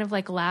attendants kind of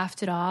like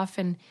laughed it off,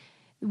 and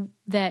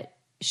that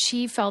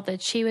she felt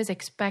that she was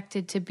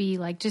expected to be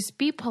like, just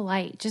be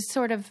polite, just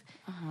sort of,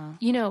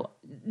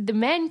 the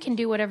men can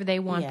do whatever they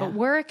want, but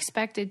we're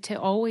expected to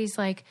always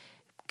like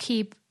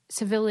keep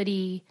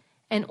civility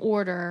and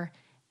order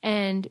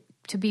and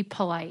to be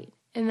polite.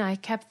 And I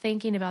kept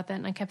thinking about that,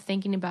 and I kept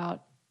thinking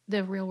about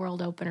the Real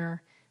World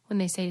opener when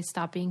they say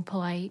stop being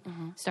polite,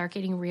 start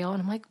getting real.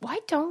 And I'm like, why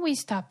don't we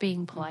stop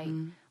being polite?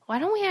 Why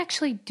don't we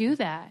actually do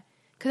that?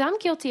 Because I'm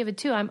guilty of it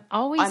too. I'm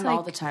always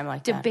all the time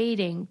like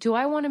debating. Do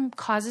I want to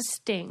cause a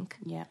stink?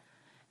 Yeah.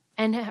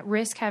 And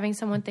risk having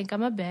someone think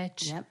I'm a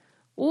bitch? Yep.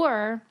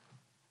 Or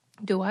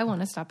do I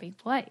want to stop being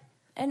polite?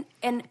 And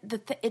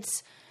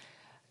it's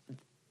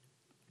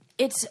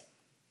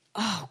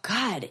oh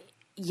God,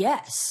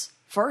 yes.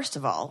 First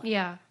of all.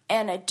 Yeah.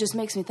 And it just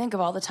makes me think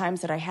of all the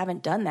times that I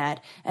haven't done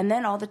that. And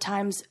then all the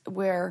times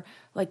where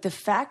like the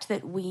fact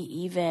that we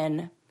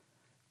even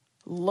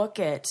look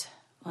at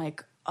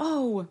like,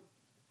 oh,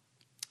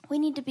 we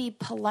need to be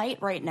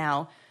polite right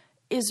now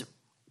is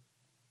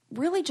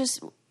really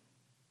just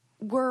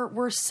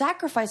we're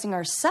sacrificing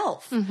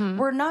ourselves.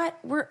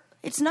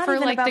 It's not for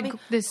even like about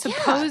the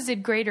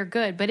supposed greater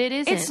good, but it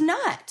isn't. It's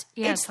not.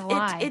 Yeah, it's a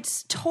lie.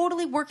 It's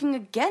totally working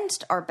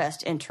against our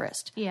best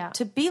interest. Yeah.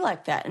 To be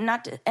like that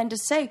and to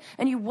say,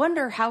 and you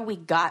wonder how we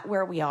got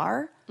where we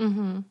are.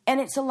 Mm-hmm. And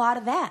it's a lot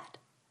of that.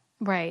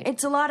 Right.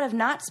 It's a lot of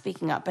not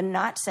speaking up and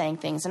not saying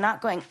things and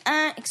not going,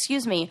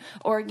 excuse me,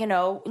 or,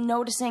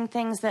 noticing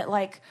things that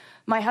like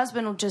my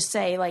husband will just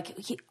say, like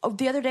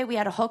the other day we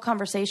had a whole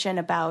conversation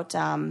about,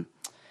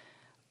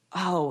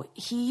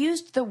 he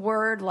used the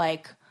word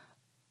like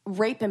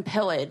rape and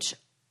pillage,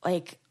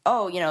 like,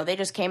 they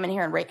just came in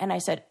here and raped. And I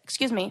said,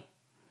 excuse me,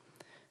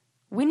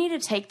 we need to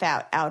take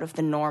that out of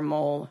the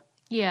normal.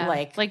 Yeah.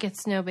 Like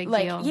it's no big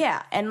deal.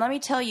 Yeah. And let me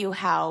tell you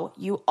how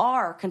you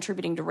are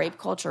contributing to rape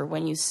culture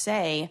when you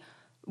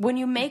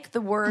make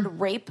the word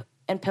rape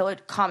and pillage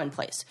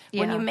commonplace.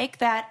 Yeah. When you make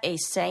that a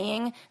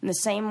saying in the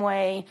same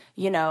way,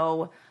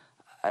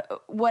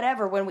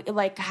 whatever, when we,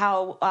 like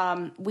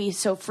how we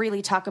so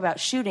freely talk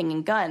about shooting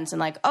and guns and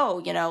like,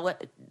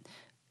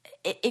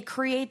 it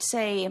creates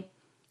a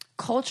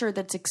culture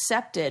that's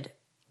accepted.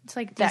 It's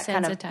like that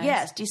desensitized. Kind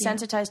of,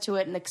 desensitized to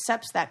it and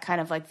accepts that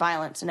kind of like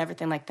violence and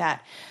everything like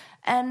that.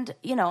 And,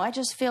 I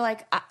just feel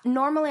like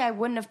normally I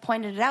wouldn't have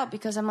pointed it out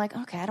because I'm like,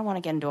 okay, I don't want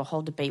to get into a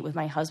whole debate with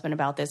my husband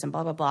about this and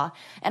blah, blah, blah.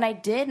 And I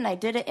did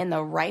it in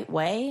the right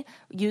way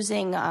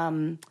using,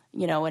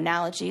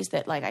 analogies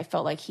that like I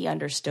felt like he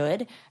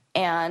understood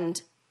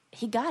and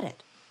he got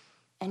it.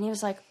 And he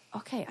was like,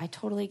 okay, I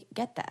totally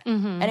get that.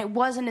 Mm-hmm. And it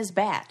wasn't as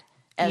bad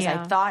as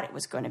I thought it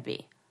was going to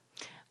be.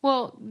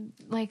 Well,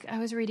 like I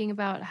was reading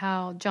about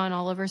how John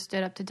Oliver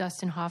stood up to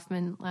Dustin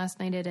Hoffman last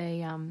night at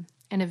an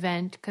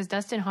event because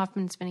Dustin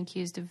Hoffman's been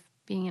accused of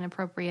being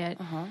inappropriate,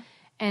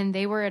 and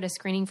they were at a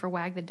screening for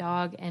Wag the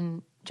Dog,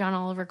 and John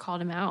Oliver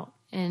called him out,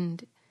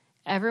 and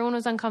everyone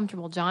was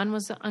uncomfortable. John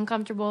was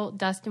uncomfortable.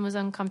 Dustin was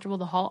uncomfortable.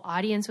 The whole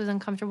audience was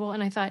uncomfortable,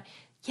 and I thought,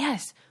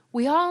 yes,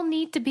 we all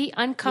need to be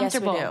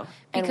uncomfortable. Yes,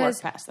 we do.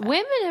 Because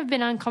women have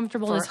been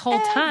uncomfortable this whole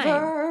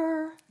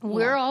time.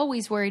 we're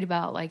always worried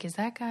about, like, is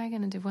that guy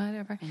going to do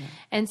whatever?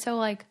 And so,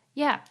 like,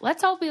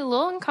 let's all be a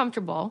little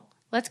uncomfortable.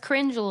 Let's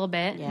cringe a little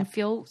bit and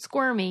feel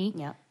squirmy.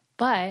 Yeah.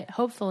 But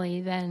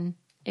hopefully then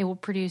it will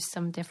produce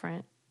some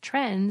different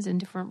trends and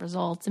different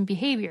results and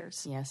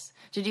behaviors. Yes.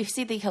 Did you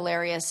see the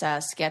hilarious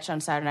sketch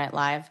on Saturday Night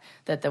Live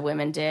that the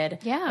women did?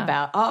 Yeah.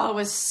 About, it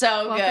was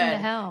so good. Welcome to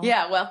hell.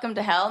 Yeah, welcome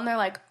to hell. And they're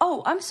like,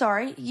 I'm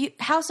sorry,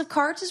 House of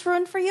Cards is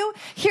ruined for you?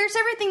 Here's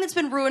everything that's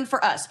been ruined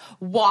for us.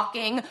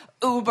 Walking,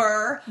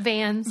 Uber.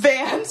 Vans.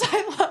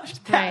 I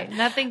loved that. Right.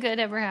 Nothing good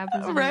ever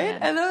happens in Right? a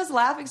van. And I was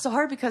laughing so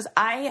hard because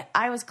I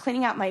was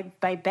cleaning out my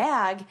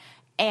bag,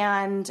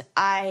 and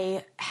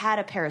I had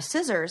a pair of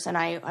scissors, and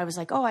I was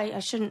like, I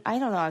shouldn't, I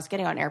don't know, I was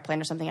getting on an airplane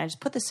or something. I just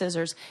put the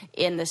scissors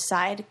in the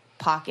side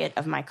pocket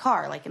of my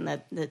car, like in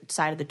the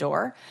side of the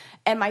door.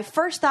 And my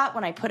first thought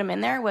when I put them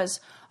in there was,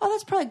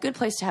 that's probably a good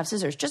place to have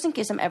scissors, just in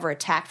case I'm ever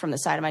attacked from the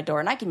side of my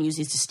door, and I can use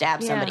these to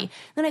stab somebody.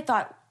 Then I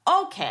thought,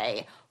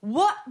 okay,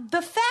 what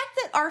the fact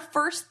that our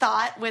first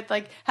thought with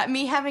like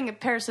me having a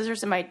pair of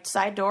scissors in my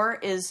side door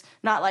is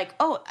not like,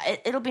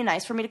 it'll be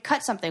nice for me to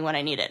cut something when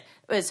I need it.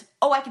 It was,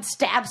 I can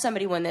stab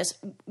somebody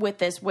with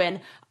this when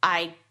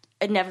I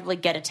inevitably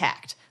get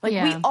attacked. Like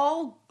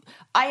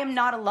I am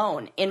not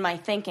alone in my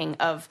thinking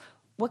of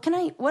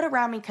what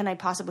around me can I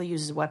possibly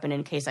use as a weapon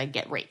in case I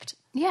get raped?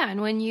 Yeah,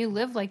 and when you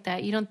live like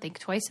that, you don't think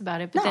twice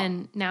about it. But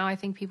then now I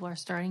think people are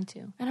starting to.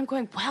 And I'm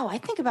going, wow, I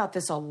think about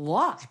this a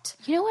lot.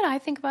 You know what I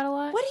think about a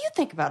lot? What do you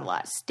think about a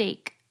lot?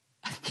 Steak.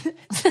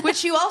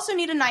 Which you also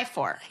need a knife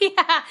for.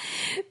 Yeah,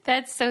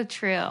 that's so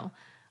true.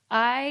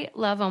 I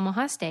love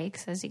Omaha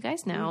steaks, as you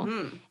guys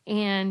know.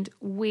 And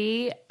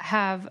we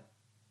have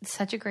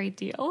such a great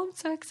deal. I'm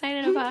so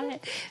excited about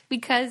it.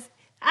 Because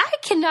I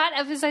cannot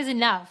emphasize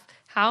enough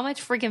how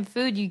much freaking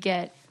food you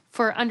get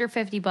for under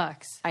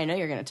 $50. I know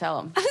you're going to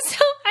tell them.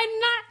 So I'm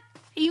not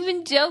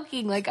even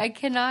joking. Like, I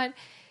cannot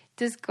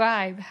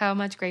describe how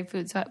much great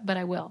food, but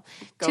I will.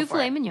 Go 2 for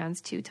filet it.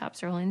 mignons, 2 top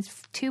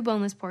sirloins, 2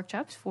 boneless pork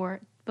chops, 4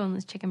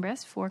 boneless chicken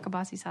breasts, 4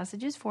 kielbasa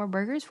sausages, 4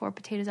 burgers, 4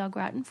 potatoes au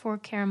gratin, 4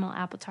 caramel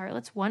apple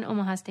tartlets, 1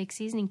 Omaha steak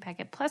seasoning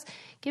packet, plus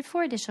get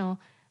 4 additional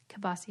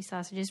kielbasa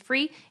sausages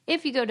free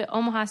if you go to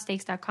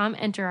omahasteaks.com,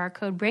 enter our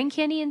code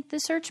BRAINCANDY in the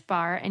search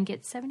bar, and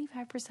get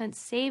 75%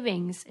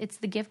 savings. It's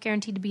the gift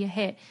guaranteed to be a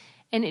hit.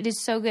 And it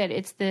is so good.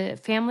 It's the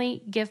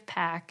family gift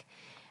pack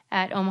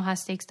at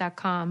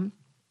omahasteaks.com.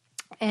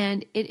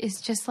 And it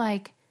is just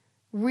like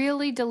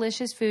really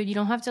delicious food. You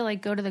don't have to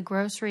like go to the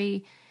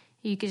grocery.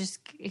 You could just,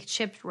 it's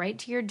shipped right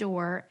to your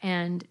door.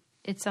 And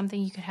it's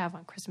something you could have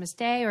on Christmas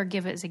Day or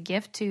give it as a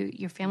gift to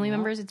your family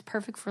members. It's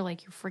perfect for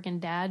like your friggin'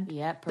 dad.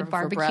 Yeah, the perfect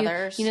barbecue. for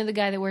brothers. You know, the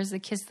guy that wears the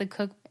Kiss the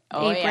Cook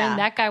apron? Yeah.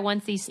 That guy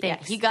wants these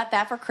steaks. Yeah, he got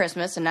that for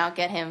Christmas, and now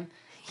get him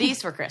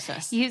these for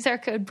Christmas. Use our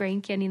code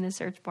BRAINCANDY in the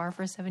search bar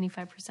for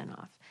 75%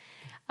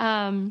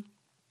 off.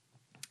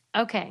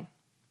 Okay.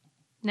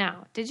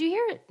 Now, did you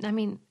hear it? I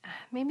mean,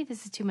 maybe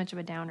this is too much of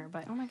a downer,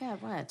 but Oh my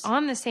God, what?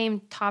 on the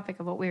same topic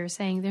of what we were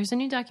saying, there's a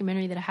new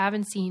documentary that I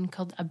haven't seen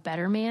called A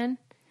Better Man.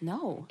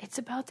 No. It's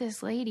about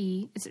this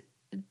lady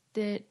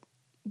that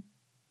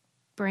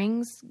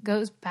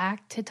goes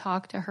back to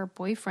talk to her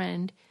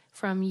boyfriend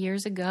from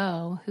years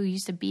ago who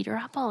used to beat her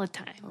up all the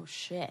time. Oh,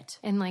 shit.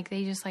 And like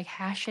they just like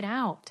hash it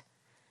out.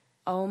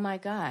 Oh my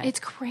God. It's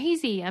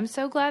crazy. I'm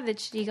so glad that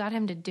she got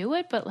him to do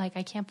it, but like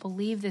I can't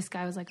believe this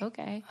guy was like,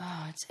 okay.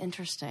 Oh, it's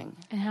interesting.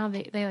 And how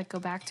they like go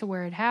back to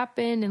where it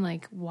happened and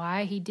like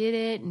why he did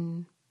it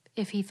and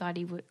if he thought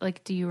he would,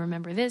 like, do you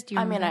remember this? Do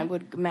you remember I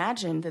would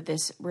imagine that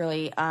this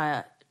really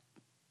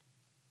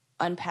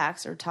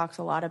unpacks or talks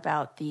a lot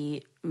about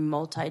the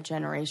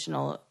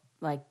multi-generational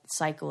like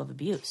cycle of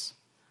abuse.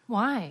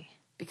 Why?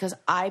 Because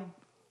I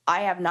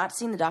have not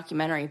seen the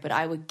documentary, but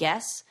I would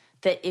guess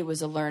that it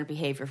was a learned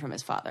behavior from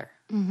his father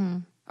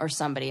or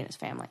somebody in his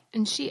family.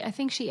 And I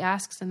think she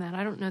asks him that.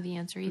 I don't know the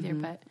answer either,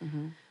 but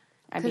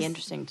I'd be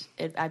interested.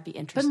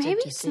 but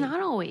maybe to it's see.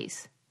 not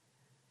always.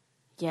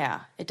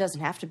 Yeah, it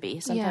doesn't have to be.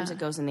 Sometimes Yeah. it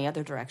goes in the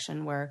other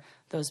direction where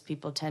those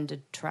people tend to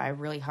try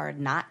really hard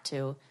not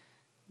to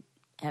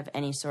have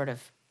any sort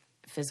of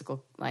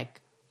physical, like,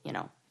 you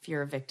know, if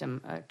you're a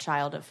victim, a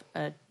child of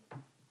a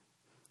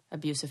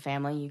abusive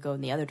family, you go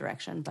in the other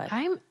direction. But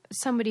I'm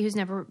somebody who's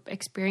never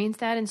experienced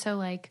that, and so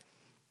like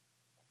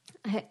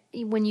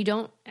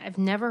when I've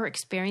never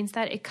experienced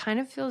that, it kind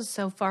of feels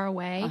so far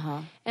away.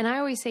 And I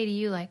always say to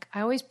you, like,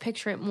 I always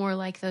picture it more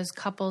like those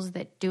couples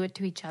that do it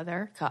to each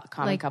other.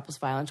 common couples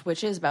violence,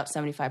 which is about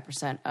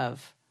 75%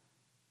 of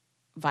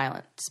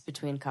violence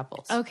between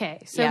couples.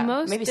 Okay, so Yeah,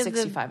 most maybe of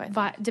 65, I the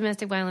think.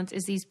 domestic violence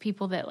is these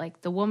people that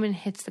like the woman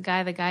hits the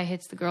guy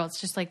hits the girl. It's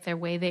just like their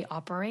way they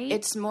operate.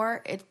 It's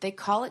more, they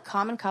call it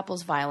common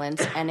couples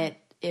violence, and it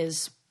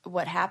is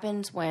what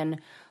happens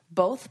when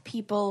both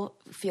people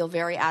feel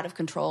very out of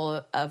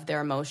control of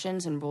their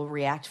emotions and will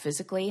react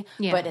physically,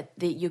 Yeah. but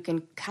you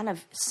can kind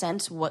of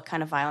sense what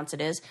kind of violence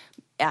it is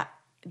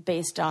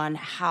based on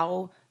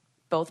how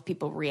both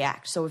people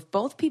react. So if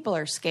both people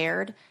are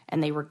scared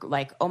and they were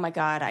like, oh my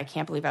God, I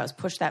can't believe I was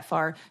pushed that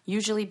far,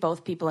 usually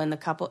both people in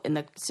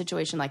the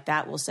situation like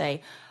that will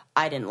say,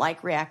 I didn't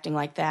like reacting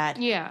like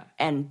that. Yeah.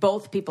 And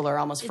both people are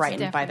almost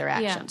frightened by their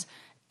actions.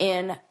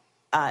 In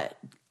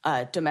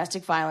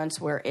domestic violence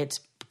where it's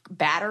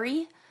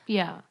battery,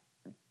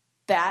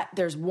 that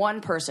there's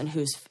one person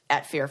who's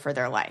at fear for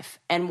their life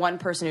and one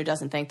person who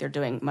doesn't think they're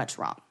doing much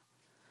wrong.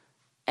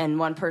 And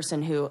one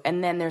person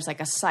and then there's like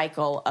a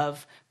cycle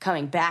of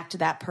coming back to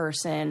that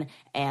person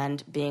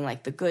and being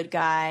like the good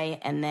guy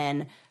and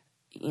then,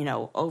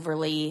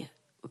 overly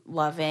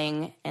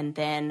loving and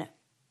then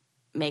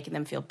making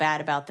them feel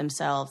bad about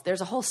themselves.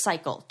 There's a whole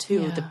cycle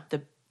to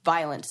the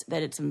violence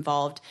that it's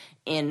involved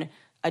in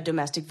a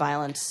domestic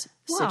violence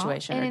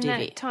situation and or in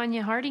DV. that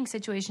Tonya Harding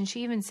situation,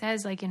 she even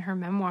says, like in her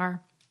memoir,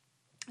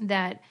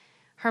 that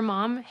her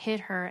mom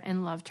hit her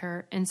and loved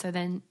her. And so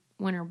then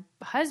when her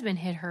husband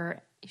hit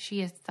her,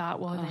 she has thought,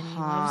 well, then he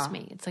loves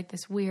me. It's like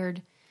this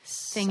weird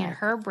thing in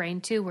her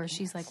brain, too, where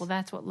she's like, well,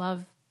 that's what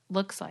love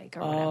looks like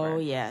or whatever. Oh,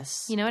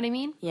 yes. You know what I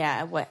mean?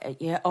 Yeah.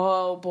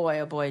 Oh,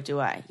 boy, do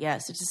I.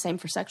 Yes, it's the same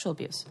for sexual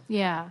abuse.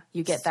 Yeah.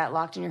 You get that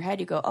locked in your head.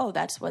 You go, oh,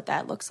 that's what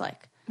that looks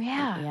like.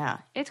 Yeah. Yeah.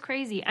 It's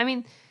crazy. I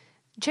mean,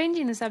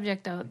 changing the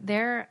subject, though,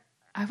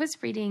 I was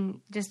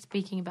reading, just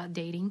speaking about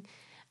dating,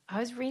 I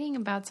was reading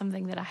about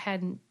something that I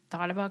hadn't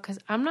thought about because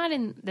I'm not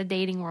in the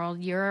dating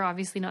world. You're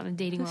obviously not in the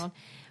dating world.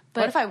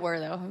 But what if I were,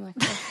 though? I'm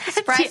like,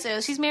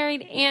 surprises. She's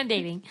married and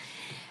dating.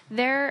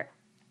 There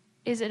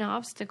is an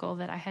obstacle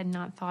that I had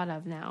not thought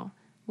of now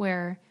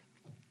where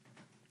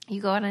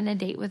you go out on a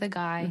date with a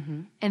guy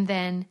and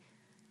then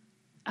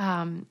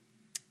the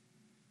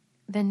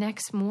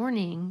next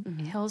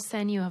morning he'll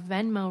send you a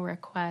Venmo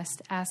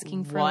request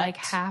asking for like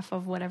half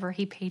of whatever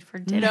he paid for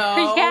dinner.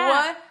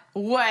 No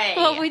way.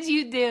 What would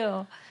you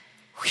do?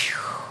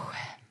 Whew.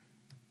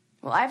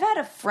 Well, I've had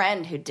a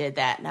friend who did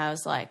that, and I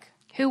was like...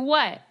 Who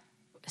what?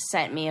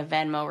 Sent me a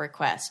Venmo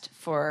request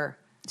for...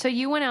 So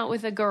you went out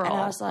with a girl, and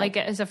I was like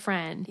as a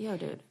friend. Yo,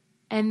 dude.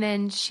 And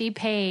then she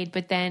paid,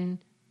 but then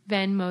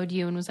Venmo'd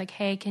you and was like,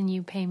 hey, can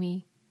you pay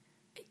me?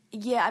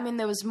 Yeah, I mean,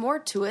 there was more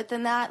to it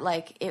than that.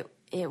 Like,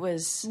 it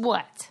was...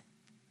 What?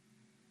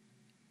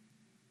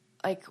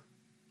 Like,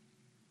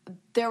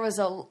 there was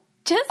a...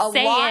 Just a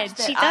say lot it.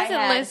 that She I doesn't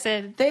had,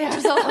 listen. There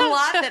was a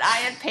lot that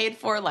I had paid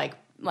for, like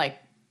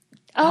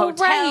hotels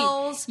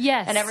right.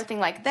 Yes. and everything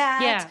like that.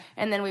 Yeah.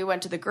 And then we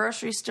went to the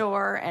grocery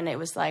store, and it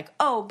was like,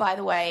 oh, by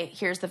the way,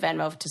 here's the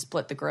Venmo to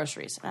split the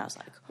groceries. And I was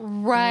like,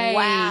 right.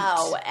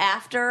 Wow.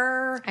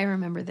 After... I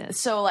remember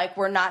this. So, like,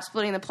 we're not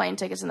splitting the plane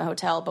tickets in the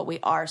hotel, but we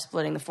are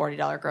splitting the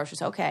 $40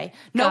 groceries. Okay.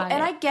 No, Got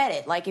and it. I get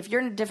it. Like, if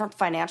you're in a different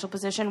financial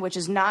position, which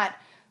is not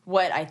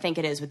what I think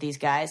it is with these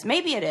guys.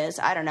 Maybe it is.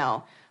 I don't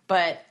know.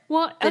 But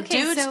the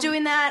dudes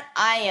doing that,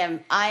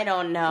 I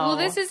don't know. Well,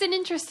 this is an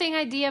interesting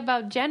idea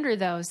about gender,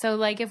 though. So,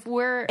 like, if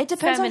we're it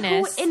depends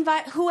feminists, on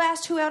who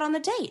asked who out on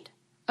the date.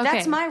 Okay,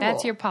 that's my rule.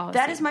 that's your policy.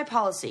 That is my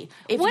policy.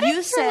 If what you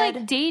if said, you're,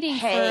 like, dating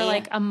for,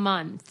 like, a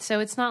month?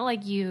 So it's not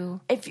like you...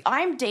 If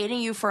I'm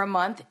dating you for a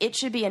month, it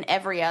should be an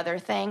every other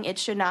thing. It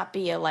should not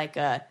be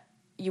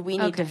we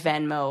need to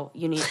Venmo.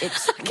 You need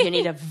you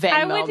need to Venmo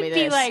I would me be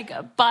this.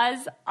 like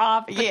buzz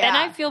off, but then Yeah.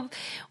 I feel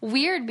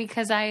weird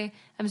because I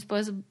am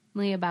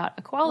supposedly about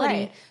equality.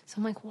 Right. So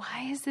I'm like,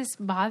 why is this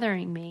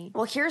bothering me?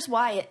 Well, here's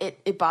why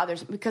it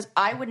bothers me, because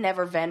I would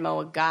never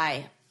Venmo a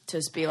guy to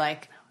just be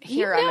like,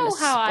 here, I'm going to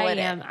split how I it.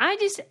 am.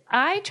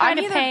 I try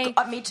to pay.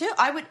 Me too.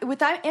 I would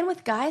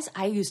with guys.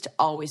 I used to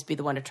always be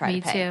the one to try Me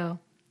to pay. too.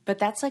 But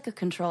that's like a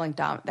controlling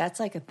dom. That's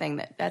like a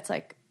thing that's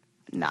like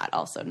not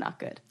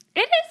good.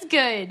 It is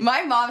good,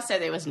 My mom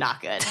said it was not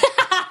good.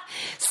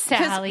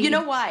 Sally. You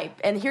know why?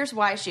 And here's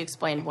why she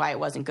explained why it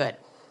wasn't good.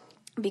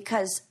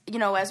 Because,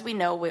 as we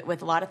know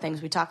with a lot of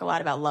things, we talk a lot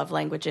about love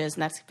languages,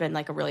 and that's been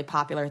like a really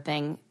popular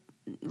thing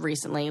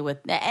recently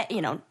with,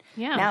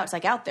 now it's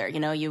like out there.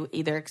 You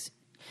either,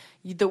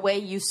 the way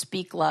you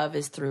speak love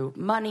is through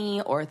money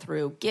or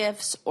through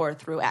gifts or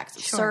through acts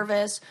of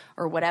service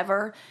or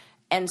whatever.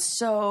 And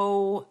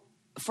so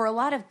for a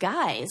lot of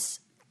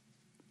guys,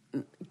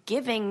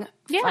 giving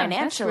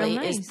financially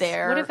nice. is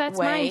their what if that's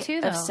way mine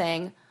too, though? of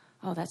saying,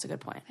 oh, that's a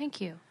good point.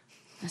 Thank you.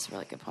 That's a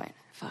really good point.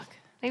 Fuck.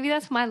 Maybe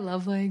that's my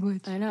love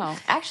language. I know.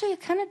 Actually,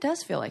 it kind of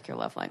does feel like your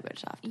love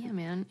language often. Yeah,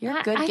 man. You're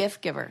a good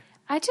gift giver.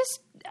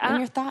 And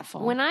you're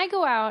thoughtful. When I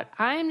go out,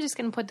 I'm just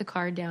going to put the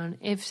card down.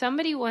 If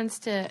somebody wants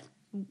to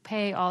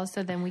pay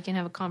also, then we can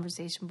have a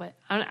conversation. But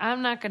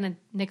I'm not going to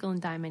nickel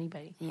and dime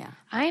anybody. Yeah.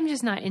 I am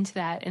just not into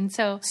that. And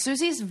so...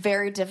 Susie's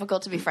very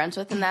difficult to be friends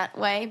with in that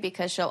way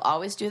because she'll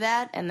always do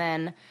that. And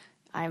then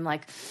I'm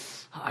like,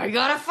 I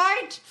got to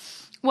fight.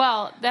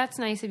 Well, that's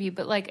nice of you.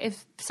 But like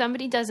if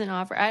somebody doesn't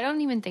offer, I don't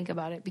even think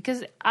about it.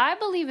 Because I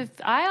believe if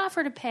I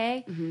offer to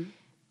pay...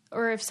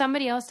 or if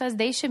somebody else does,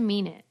 they should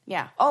mean it.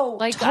 Yeah. Oh,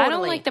 like totally. I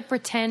don't like the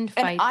pretend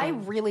fight. And I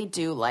really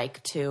do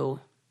like to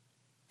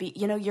be.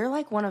 You're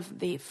like one of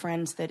the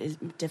friends that is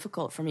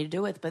difficult for me to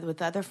do with, but with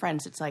other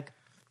friends, it's like,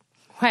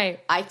 right.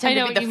 I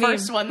tend to be the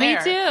first one there.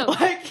 Me too.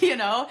 Like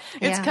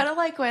it's kind of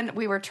like when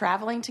we were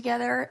traveling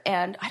together,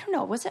 and I don't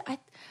know, was it? I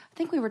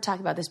think we were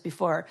talking about this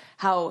before.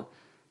 How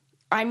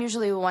I'm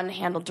usually the one to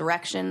handle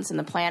directions and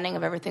the planning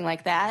of everything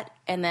like that.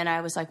 And then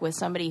I was like with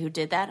somebody who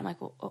did that. I'm like,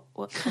 well,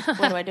 what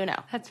do I do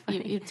now? That's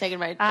funny. You've taken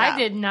my job. I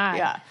did not.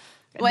 Yeah.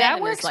 That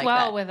Landon works like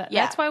well that. with it.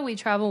 Yeah. That's why we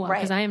travel well,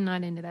 because Right. I am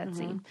not into that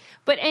scene.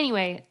 But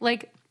anyway,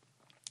 like,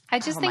 I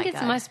just think it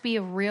must be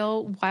a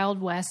real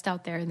Wild West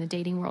out there in the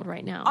dating world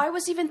right now. I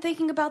was even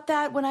thinking about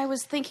that when I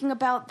was thinking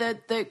about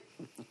the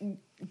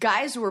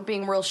guys who were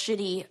being real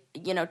shitty,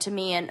 to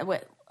me. And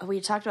what we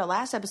talked about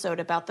last episode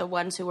about the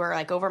ones who were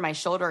like over my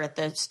shoulder at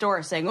the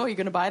store saying, oh, you're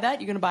going to buy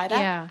that? You're going to buy that?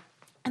 Yeah.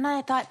 And then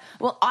I thought,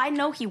 well, I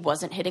know he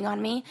wasn't hitting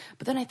on me,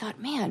 but then I thought,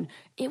 man,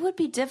 it would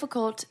be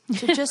difficult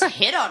to just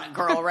hit on a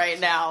girl right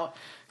now.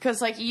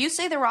 Because, like, you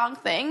say the wrong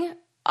thing,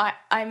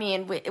 I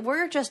mean,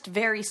 we're just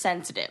very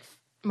sensitive.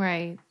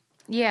 Right.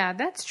 Yeah,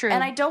 that's true.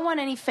 And I don't want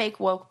any fake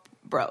woke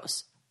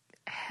bros.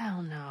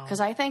 Hell no. Because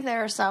I think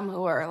there are some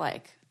who are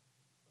like,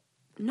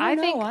 I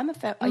think I'm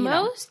a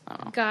most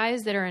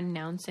guys that are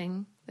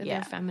announcing that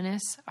Yeah. they're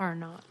feminists are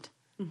not.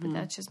 But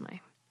that's just my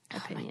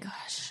opinion. Oh my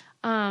gosh.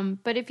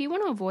 But if you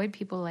want to avoid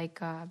people like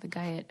the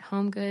guy at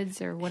Home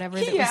Goods or whatever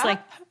that was Yeah. like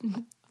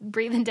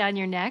breathing down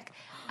your neck,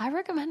 I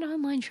recommend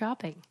online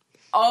shopping.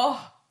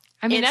 Oh,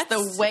 I mean, it's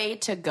that's the way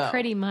to go.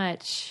 pretty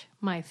much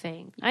my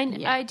thing.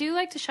 I do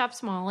like to shop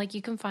small. Like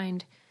you can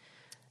find,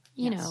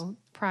 you know,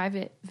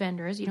 private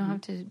vendors. You don't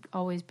have to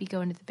always be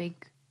going to the big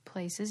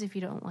places if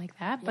you don't like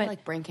that. Yeah, But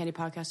like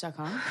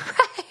braincandypodcast.com.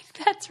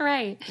 right, that's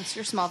right. It's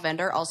your small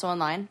vendor, also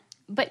online.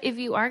 But if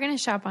you are going to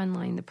shop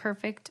online, the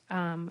perfect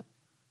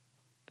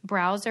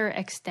browser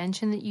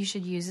extension that you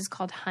should use is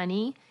called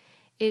Honey.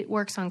 It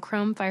works on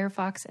Chrome,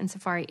 Firefox, and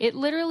Safari. It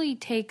literally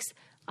takes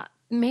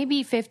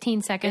maybe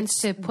 15 seconds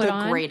to put on.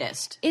 It's the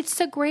greatest. It's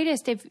the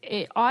greatest. If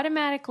it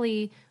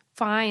automatically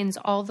finds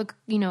all the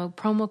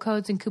promo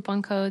codes and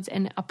coupon codes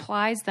and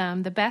applies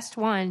them, the best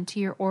one to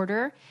your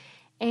order.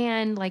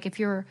 And like if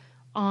you're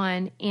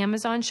on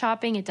Amazon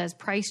shopping, it does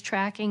price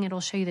tracking.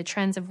 It'll show you the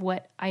trends of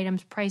what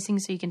items pricing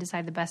so you can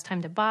decide the best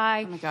time to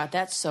buy. Oh my God,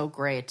 that's so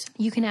great.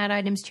 You can add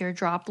items to your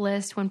drop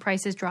list when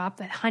prices drop.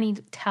 That Honey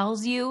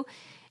tells you.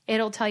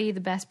 It'll tell you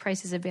the best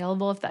prices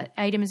available. If that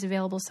item is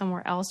available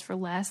somewhere else for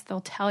less, they'll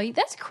tell you.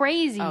 That's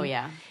crazy. Oh,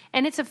 yeah.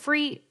 And it's a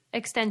free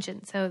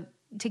extension. So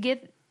to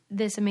get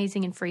this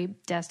amazing and free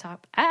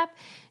desktop app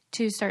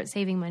to start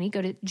saving money,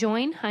 go to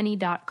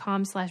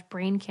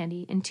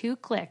joinhoney.com/braincandy. In 2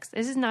 clicks,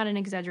 this is not an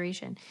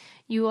exaggeration,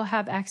 you will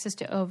have access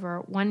to over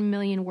 1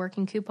 million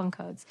working coupon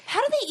codes.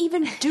 How do they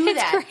even do It's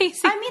that?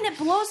 crazy. I mean, it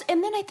blows.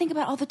 And then I think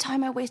about all the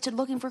time I wasted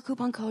looking for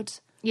coupon codes.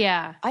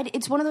 Yeah.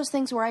 It's one of those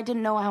things where I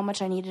didn't know how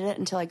much I needed it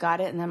until I got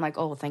it. And then I'm like,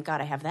 oh, well, thank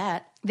God I have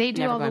that. They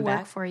do Never all the going work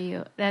back. for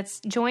you. That's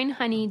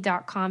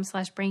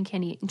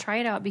joinhoney.com/braincandy and try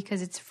it out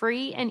because it's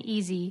free and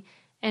easy.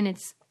 And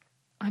it's,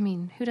 I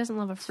mean, who doesn't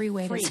love a free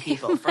way Free to save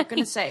people, for money?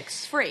 goodness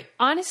sakes. Free.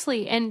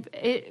 Honestly, and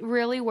it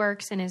really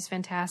works and is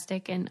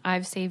fantastic. And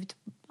I've saved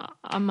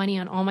money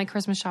on all my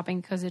Christmas shopping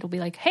because it'll be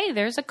like, hey,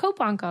 there's a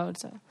coupon code.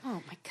 So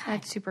Oh, my God.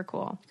 that's super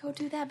cool. Go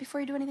do that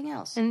before you do anything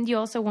else. And you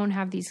also won't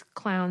have these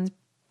clowns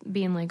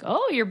being like,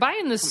 oh, you're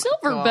buying the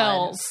silver God,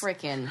 bells.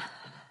 Frickin'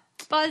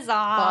 Buzz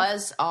off.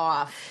 buzz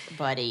off,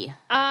 buddy.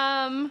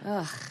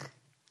 Ugh.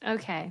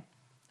 Okay.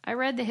 I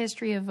read the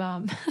history of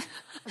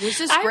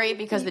This is great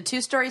because the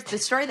story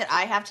that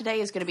I have today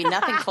is going to be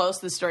nothing close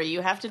to the story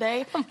you have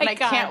today. Oh my and I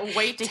God. can't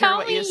wait to Tell hear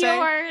what me you say.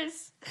 yours.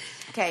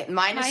 Okay,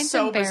 mine is Mine's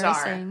so bizarre.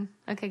 embarrassing.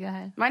 Okay, go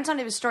ahead. Mine's not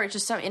even a story. It's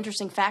just some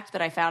interesting fact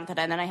that I found and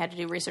then I had to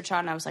do research on.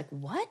 And I was like,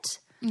 what?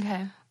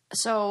 Okay.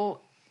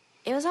 So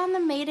it was on the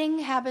mating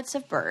habits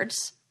of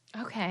birds.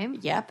 Okay.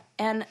 Yep.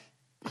 And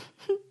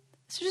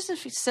it's just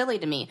silly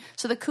to me.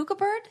 So the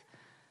kookaburra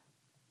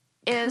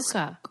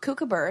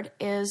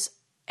is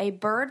a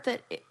bird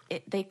that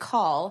they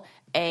call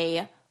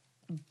a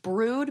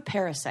brood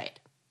parasite.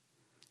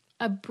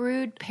 A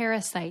brood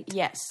parasite.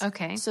 Yes.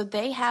 Okay. So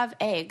they have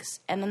eggs,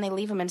 and then they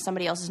leave them in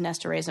somebody else's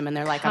nest to raise them, and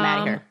they're like, I'm out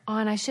of here.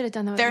 On, I should have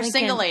done that with They're Lincoln.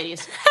 single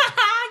ladies.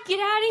 Get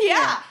out of here.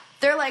 Yeah.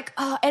 They're like,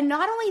 and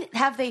not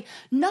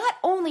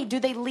only do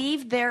they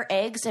leave their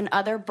eggs in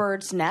other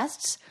birds'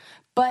 nests,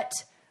 but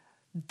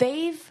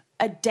they've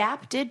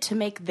adapted to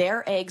make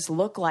their eggs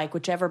look like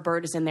whichever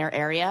bird is in their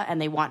area,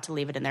 and they want to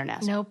leave it in their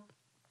nest. Nope.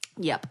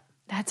 Yep.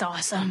 That's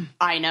awesome.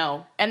 I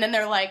know. And then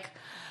they're like,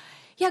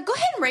 yeah, go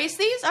ahead and raise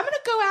these. I'm going to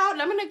go out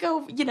and I'm going to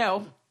go,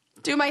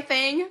 do my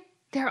thing.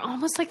 They're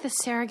almost like the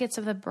surrogates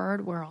of the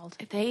bird world.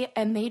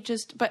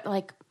 But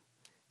like,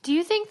 Do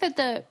you think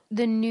that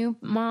the new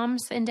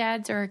moms and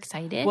dads are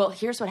excited? well,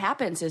 here's what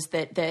happens is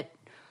that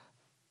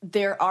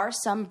there are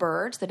some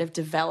birds that have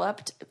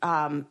developed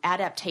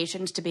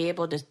adaptations to be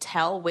able to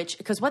tell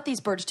because what these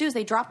birds do is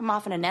they drop them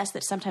off in a nest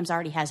that sometimes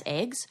already has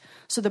eggs.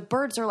 So the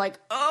birds are like,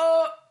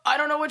 oh, I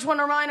don't know which one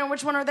are mine and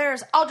which one are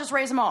theirs. I'll just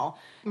raise them all.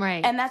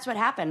 Right. And that's what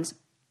happens.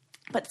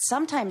 But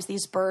sometimes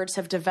these birds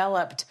have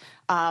developed,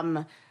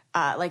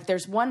 like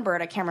there's one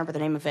bird, I can't remember the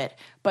name of it,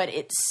 but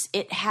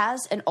it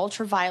has an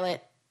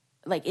ultraviolet,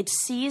 like it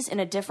sees in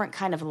a different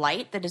kind of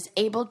light that is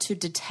able to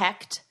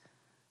detect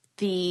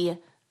the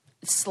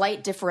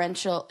slight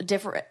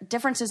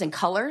differences in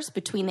colors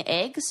between the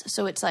eggs.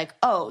 So it's like,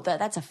 oh,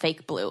 that's a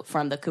fake blue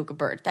from the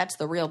kookaburra. That's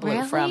the real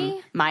blue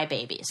from my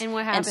babies. And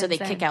what happens And so they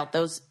then? kick out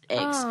those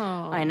eggs.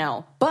 Oh. I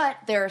know. But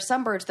there are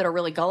some birds that are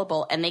really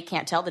gullible and they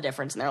can't tell the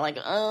difference. And they're like,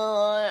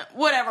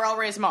 whatever, I'll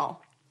raise them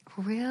all.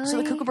 Really?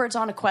 So the kookaburra's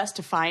on a quest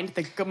to find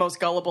the most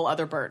gullible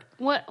other bird.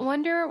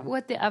 Wonder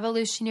what the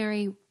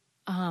evolutionary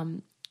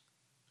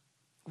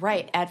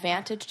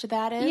advantage to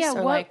that is. Yeah,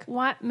 or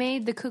what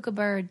made the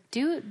kookaburra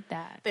do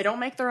that? They don't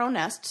make their own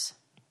nests.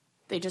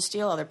 They just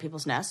steal other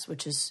people's nests,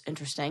 which is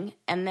interesting.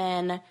 And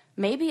then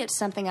maybe it's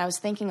something I was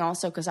thinking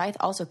also, because I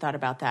also thought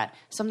about that.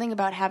 Something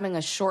about having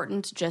a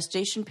shortened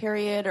gestation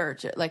period, or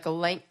like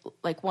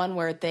one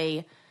where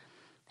they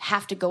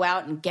have to go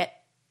out and get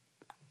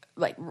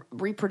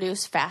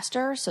reproduce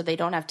faster, so they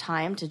don't have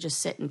time to just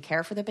sit and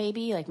care for the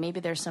baby. Like maybe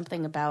there's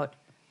something about,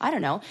 I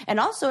don't know. And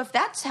also, if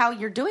that's how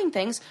you're doing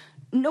things,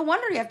 no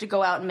wonder you have to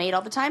go out and mate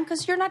all the time,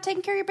 because you're not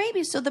taking care of your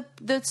babies. So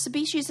the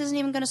species isn't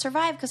even going to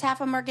survive because half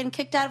of them are getting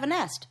kicked out of a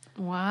nest.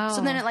 Wow.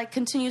 So then it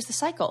continues the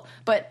cycle.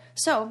 But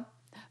so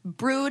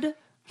brood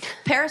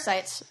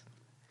parasites,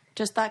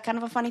 just thought kind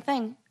of a funny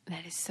thing.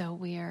 That is so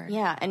weird.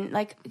 Yeah, and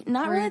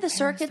not really the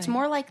circuits,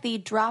 more like the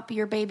drop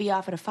your baby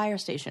off at a fire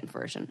station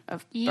version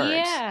of birds.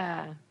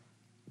 Yeah.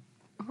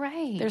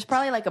 Right. There's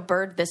probably a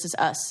Bird This Is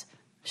Us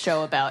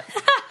show about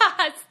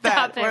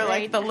Stop it, where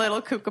right? the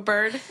little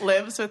kookaburra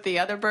lives with the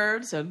other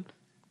birds, and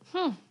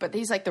but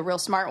he's the real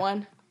smart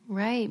one.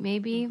 Right.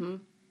 Maybe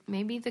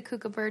maybe the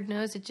kookaburra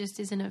knows it just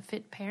isn't a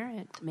fit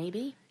parent.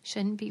 Maybe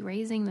Shouldn't be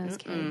raising those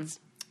kids.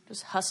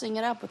 just hussing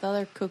it up with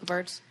other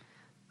kookaburras.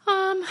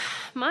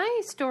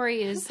 My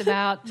story is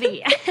about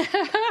the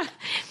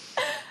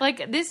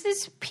this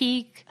is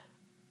peak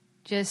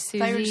just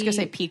Susie. I thought you were just gonna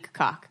say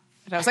peacock,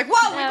 and I was like,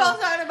 "Whoa, we both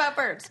talking about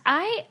birds."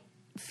 I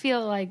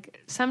feel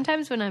like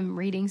sometimes when I'm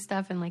reading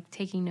stuff and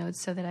taking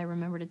notes so that I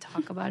remember to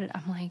talk about it,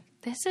 I'm like,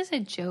 this is a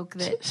joke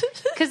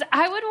because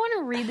I would want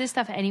to read this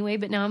stuff anyway,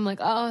 but now I'm like,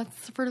 oh,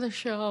 it's for the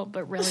show,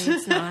 but really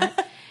it's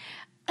not.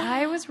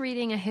 I was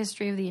reading a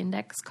history of the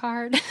index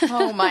card.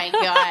 Oh my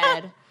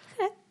God.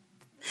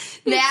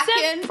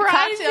 Napkin,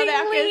 cocktail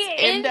napkins,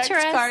 index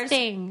cards,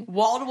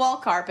 wall-to-wall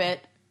carpet,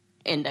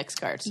 index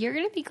cards. You're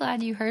going to be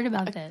glad you heard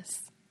about this.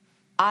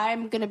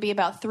 I'm going to be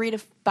about 3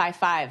 by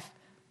 5.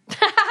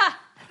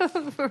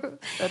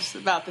 That's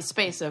about the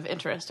space of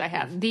interest I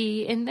have.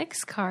 The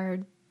index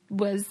card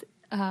was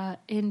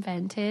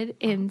invented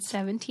in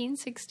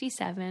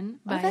 1767.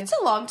 That's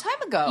a long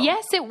time ago.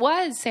 Yes, it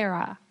was,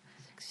 Sarah.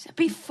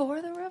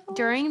 Before the Revolution?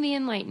 During the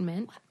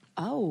Enlightenment.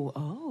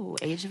 Oh,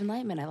 Age of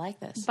Enlightenment. I like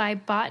this. By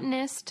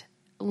botanist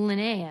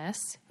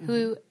Linnaeus,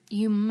 who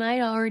you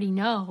might already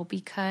know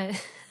because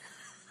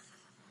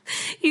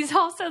he's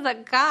also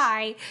the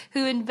guy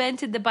who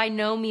invented the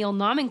binomial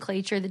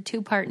nomenclature, the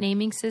 2-part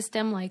naming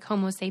system, like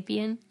Homo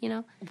sapien,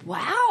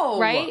 Wow.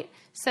 Right?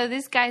 So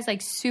this guy's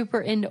super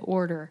into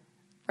order,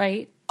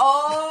 right?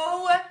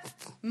 Oh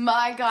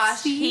my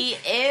gosh. See? He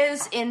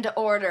is into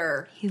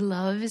order. He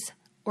loves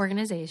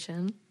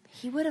organization.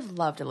 He would have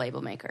loved a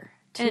label maker.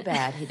 Too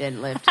bad he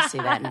didn't live to see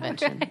that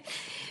invention. Right.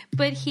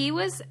 But he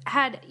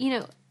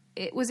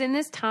it was in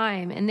this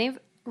time, and they've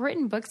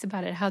written books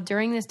about it, how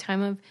during this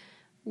time of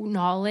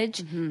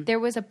knowledge, there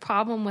was a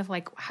problem with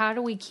how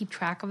do we keep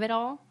track of it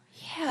all?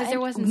 Yeah. Because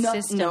there wasn't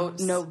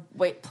systems. No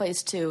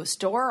place to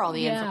store all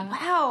the info.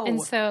 Wow.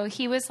 And so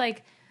he was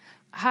like,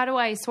 how do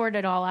I sort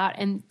it all out?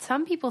 And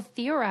some people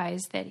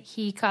theorize that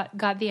he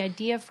got the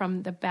idea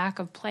from the back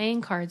of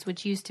playing cards,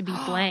 which used to be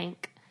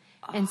blank.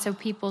 And so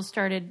people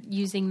started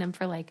using them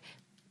for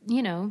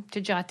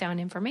to jot down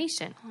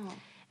information. Oh.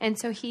 And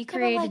so he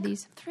created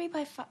these 3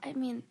 by 5. I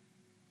mean,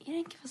 you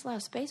didn't give us a lot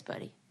of space,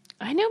 buddy.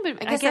 I know,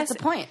 but I guess that's the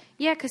point.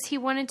 Yeah, because he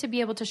wanted to be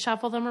able to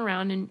shuffle them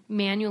around and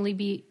manually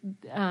be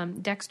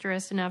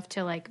dexterous enough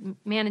to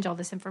manage all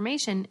this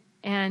information.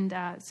 And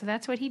so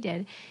that's what he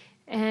did.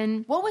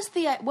 And what was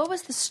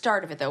the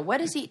start of it though?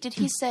 Did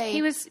he say?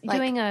 He was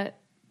doing a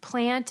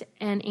plant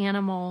and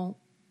animal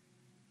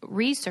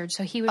research,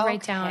 so he would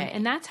write down,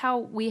 and that's how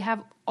we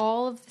have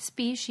all of the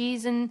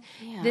species, and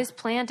this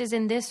plant is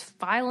in this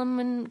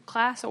phylum and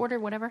class order,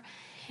 whatever.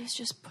 He was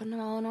just putting them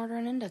all in order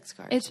on index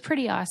cards. It's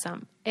pretty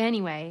awesome.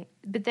 Anyway,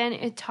 but then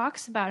it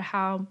talks about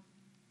how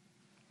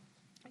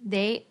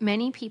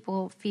many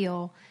people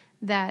feel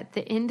that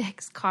the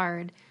index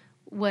card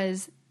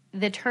was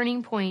the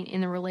turning point in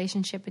the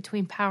relationship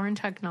between power and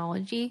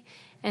technology,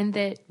 and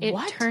that it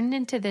turned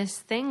into this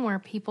thing where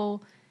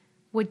people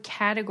would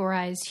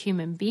categorize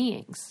human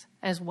beings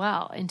as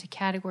well into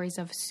categories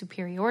of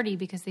superiority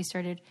because they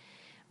started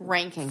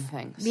ranking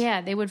things.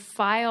 Yeah, they would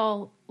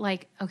file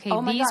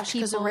oh my gosh,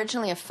 because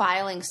originally a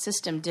filing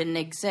system didn't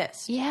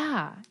exist.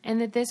 Yeah,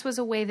 and that this was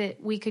a way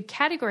that we could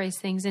categorize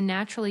things, and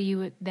naturally you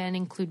would then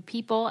include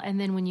people, and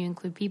then when you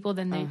include people,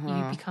 then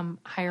you become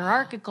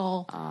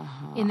hierarchical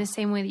in the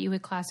same way that you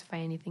would classify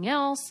anything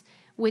else,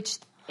 which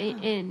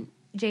in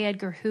J.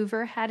 Edgar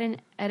Hoover had an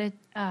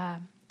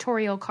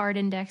editorial card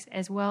index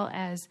as well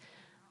as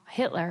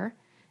Hitler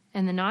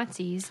and the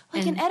Nazis.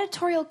 An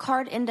editorial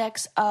card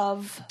index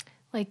of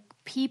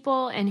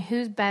people and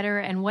who's better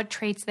and what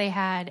traits they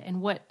had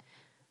and what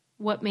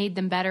made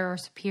them better or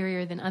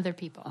superior than other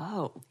people.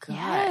 Oh, God.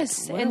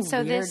 Yes. What and a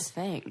so weird this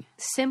thing.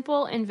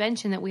 simple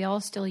invention that we all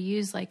still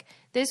use, like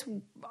this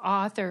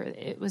author,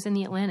 it was in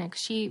the Atlantic.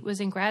 She was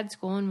in grad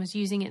school and was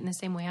using it in the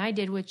same way I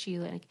did, which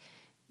you like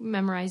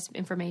memorize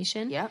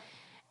information. Yep.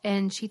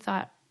 And she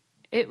thought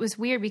it was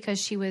weird because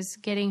she was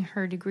getting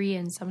her degree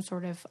in some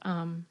sort of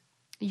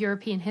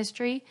European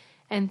history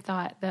and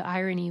thought the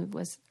irony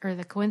was, or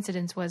the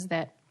coincidence was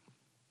that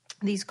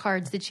these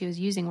cards that she was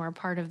using were a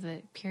part of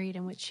the period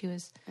in which she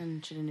was.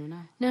 And she didn't even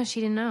know. No, she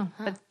didn't know.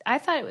 Huh. But I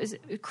thought it was,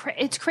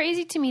 it's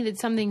crazy to me that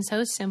something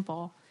so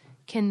simple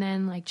can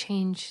then like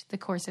change the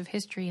course of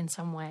history in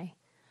some way.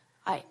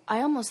 I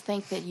almost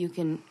think that you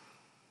can,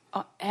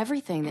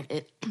 everything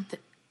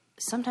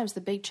sometimes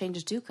the big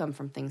changes do come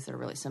from things that are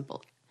really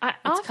simple.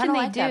 It's kind of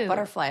like that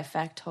butterfly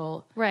effect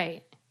whole.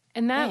 Right.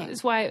 And that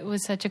is why it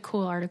was such a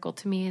cool article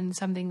to me and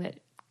something that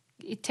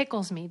it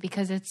tickles me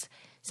because it's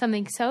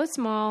something so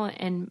small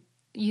and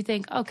you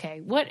think, okay,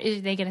 what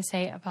is they going to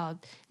say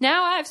about,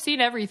 now I've seen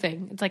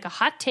everything. It's like a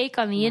hot take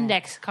on the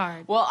index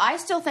card. Well, I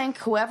still think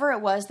whoever it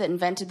was that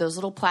invented those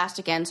little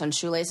plastic ends on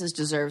shoelaces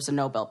deserves a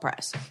Nobel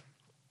Prize.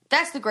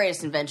 That's the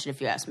greatest invention, if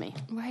you ask me.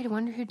 Right. I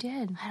wonder who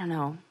did. I don't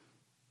know,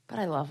 but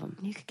I love them.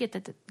 You could get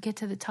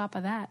to the top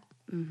of that.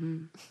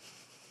 Mm-hmm.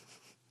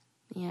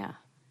 Yeah.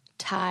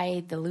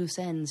 Tie the loose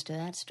ends to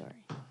that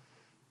story.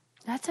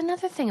 That's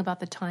another thing about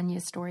the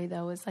Tonya story,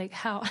 though, is like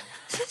how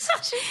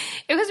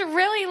it was a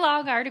really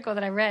long article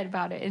that I read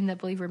about it in the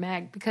Believer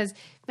mag. Because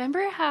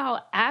remember how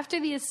after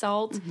the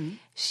assault,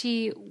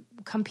 she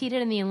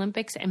competed in the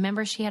Olympics, and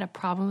remember she had a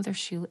problem with her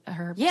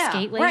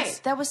skate lace.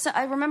 Right. That was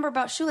I remember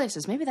about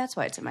shoelaces. Maybe that's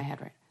why it's in my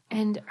head, right?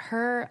 And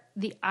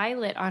the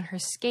eyelet on her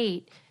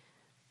skate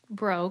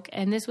broke,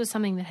 and this was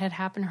something that had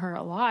happened to her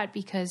a lot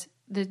because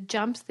the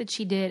jumps that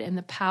she did and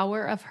the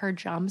power of her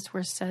jumps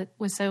was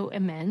so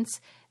immense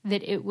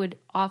that it would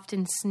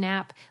often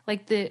snap.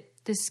 Like the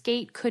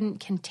skate couldn't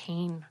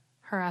contain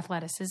her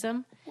athleticism.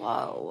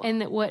 Whoa.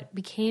 And that what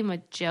became a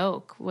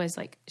joke was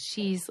like,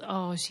 she's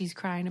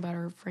crying about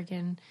her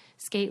freaking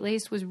skate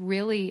lace was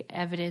really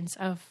evidence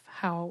of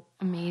how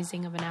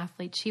amazing of an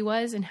athlete she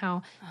was and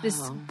how the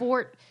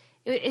sport,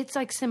 it's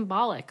like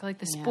symbolic. Like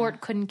the sport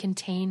couldn't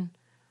contain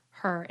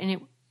her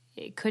and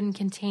it couldn't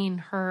contain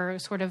her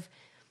sort of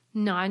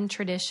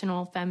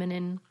non-traditional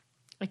feminine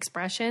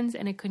expressions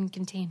and it couldn't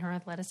contain her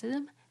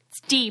athleticism.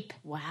 It's deep.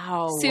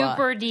 Wow.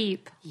 Super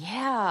deep.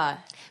 Yeah.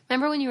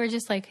 Remember when you were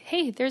just like,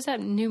 hey, there's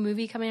that new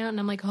movie coming out and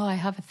I'm like, oh, I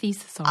have a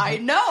thesis on it. I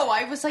know.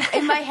 I was like,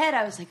 in my head,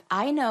 I was like,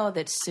 I know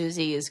that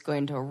Susie is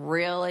going to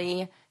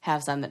really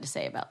have something to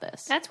say about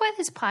this. That's why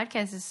this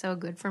podcast is so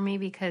good for me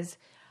because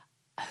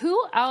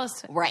who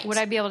else would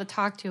I be able to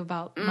talk to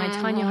about my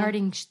Tonya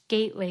Harding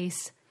skate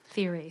lace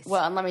theories?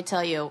 Well, and let me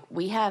tell you,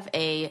 we have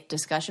a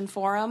discussion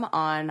forum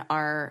on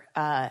our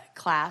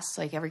class,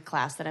 like every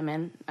class that I'm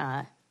in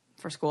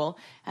for school,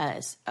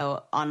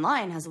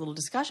 online has a little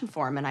discussion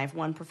forum, and I have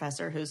one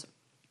professor who's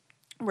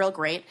real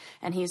great,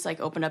 and he's like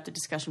opened up the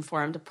discussion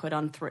forum to put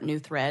on new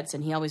threads,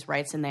 and he always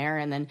writes in there,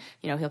 and then,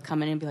 he'll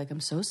come in and be like,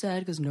 I'm so sad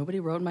because nobody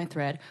wrote my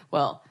thread.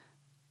 Well,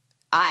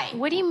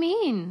 what do you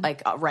mean?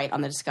 Like write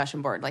on the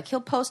discussion board. Like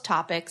he'll post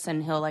topics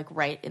and he'll like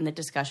write in the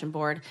discussion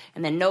board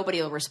and then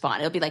nobody will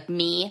respond. It'll be like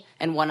me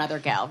and one other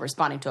gal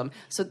responding to him.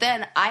 So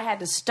then I had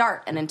to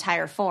start an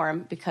entire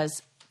forum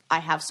because I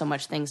have so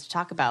much things to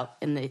talk about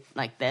in the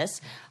like this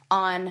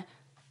on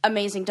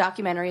amazing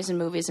documentaries and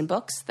movies and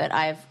books that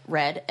I've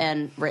read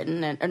and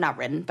written or not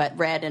written, but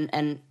read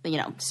and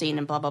seen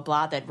and blah, blah,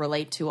 blah that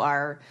relate to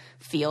our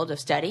field of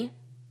study.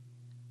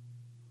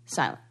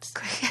 Silence.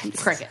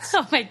 Crickets.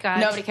 Oh my God.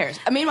 Nobody cares.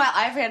 Meanwhile,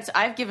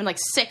 I've given like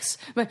 6.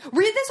 Read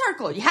this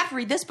article. You have to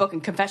read this book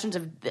and Confessions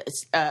of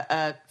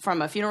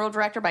from a Funeral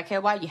Director by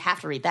KY. You have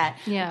to read that.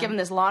 Yeah. I've given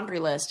this laundry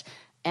list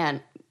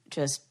and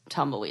just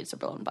tumbleweeds are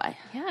blown by.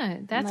 Yeah,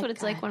 that's what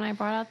it's like when I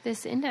brought out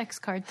this index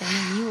card thing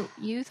and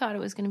you thought it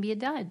was going to be a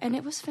dud. And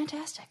it was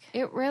fantastic.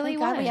 It really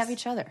Thank was. God we have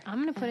each other.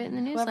 I'm going to put it in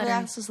the newsletter.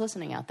 Whoever else is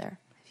listening out there.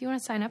 If you want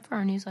to sign up for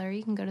our newsletter,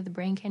 you can go to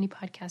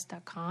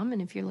thebraincandypodcast.com.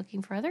 And if you're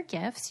looking for other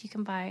gifts, you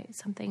can buy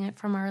something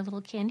from our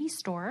little candy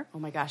store. Oh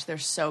my gosh, they're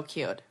so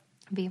cute.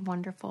 It'd be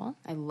wonderful.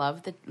 I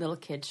love the little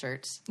kid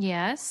shirts.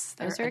 Yes,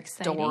 those are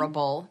exciting.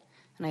 Adorable.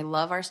 And I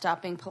love our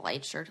Stop Being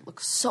Polite shirt. It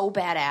looks so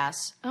badass.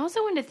 I also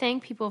want to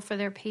thank people for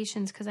their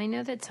patience because I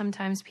know that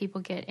sometimes people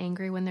get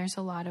angry when there's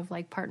a lot of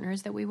like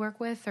partners that we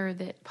work with or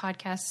that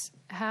podcasts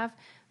have.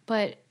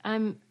 But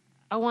I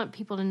want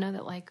people to know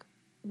that like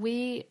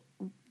we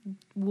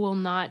will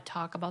not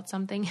talk about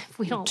something if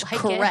we don't like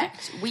it.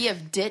 Correct. We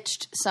have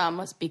ditched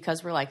some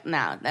because we're like,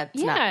 nah, that's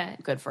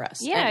not good for us.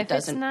 Yeah, if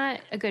it's not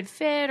a good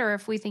fit or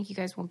if we think you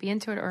guys won't be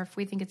into it or if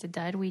we think it's a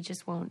dud, we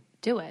just won't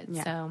do it.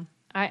 Yeah. So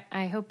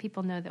I hope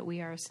people know that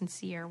we are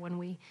sincere when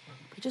we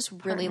just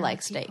really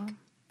like steak.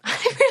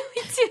 I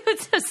really do.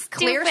 It's so stupid.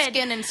 Clear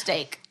skin and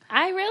steak.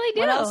 I really do.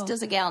 What else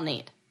does a gal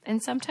need?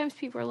 And sometimes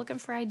people are looking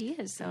for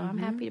ideas, so I'm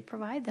happy to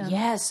provide them.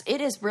 Yes,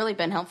 it has really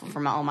been helpful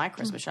for all my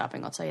Christmas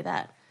shopping, I'll tell you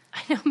that.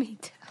 I know, me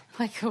too.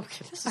 Like,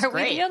 okay, this is Are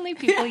great. we the only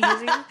people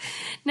using it?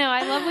 No,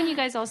 I love when you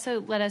guys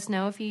also let us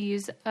know if you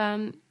use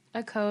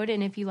a code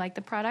and if you like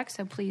the product.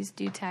 So please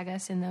do tag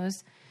us in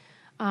those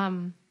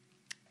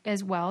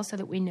as well so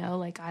that we know,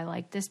 like, I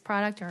like this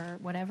product or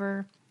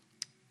whatever.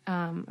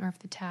 Or if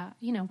the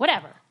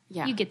whatever.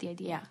 Yeah. You get the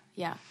idea.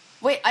 Yeah.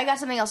 Wait, I got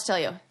something else to tell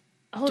you.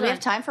 Do we have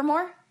time for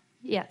more?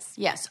 Yes.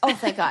 Yes. Oh,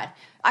 thank God.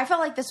 I felt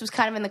like this was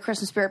kind of in the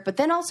Christmas spirit, but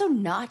then also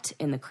not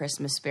in the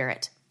Christmas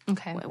spirit.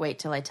 Okay. Wait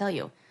till I tell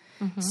you.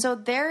 Mm-hmm. So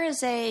there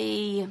is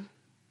an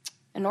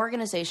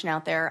organization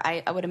out there.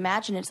 I would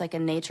imagine it's like a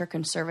nature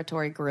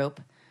conservatory group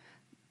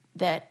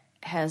that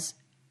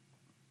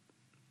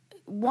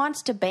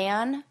wants to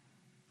ban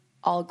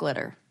all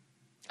glitter.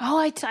 Oh,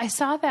 I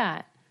saw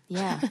that.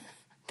 Yeah.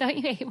 Don't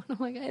you hate when I'm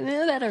like, I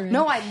know that already?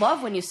 No, I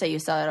love when you say you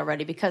saw that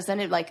already because then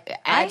it like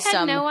adds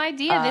some... I had no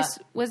idea. This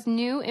was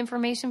new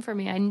information for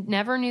me. I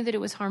never knew that it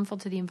was harmful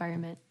to the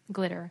environment,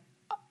 glitter.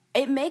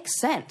 It makes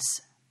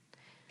sense.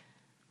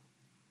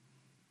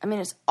 I mean,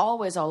 it's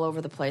always all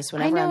over the place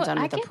whenever I'm done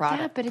with a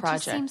project. But it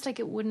just seems like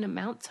it wouldn't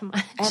amount to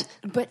much.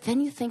 But then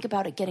you think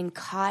about it getting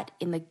caught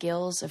in the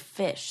gills of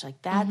fish.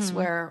 Like, that's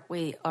where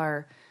we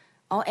are...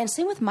 Oh, and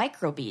same with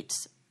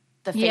microbeads.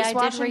 The face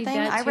washing thing,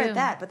 I read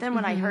that. But then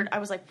when I heard, I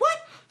was like, what?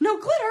 No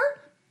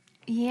glitter?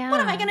 Yeah. What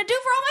am I going to do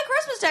for all my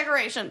Christmas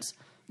decorations?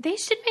 They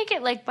should make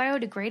it like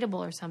biodegradable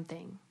or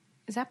something.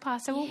 Is that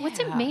possible? Yeah. What's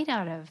it made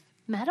out of?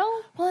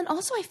 Metal? Well, and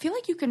also I feel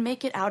like you can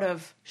make it out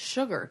of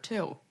sugar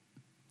too.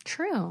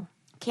 True.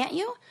 Can't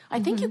you? I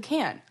think you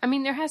can. I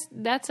mean,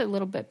 that's a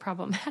little bit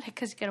problematic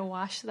because you got to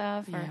wash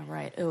stuff. Yeah,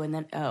 right. Oh, and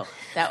then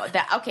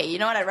that. Okay, you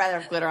know what? I'd rather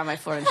have glitter on my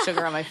floor than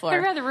sugar on my floor. I'd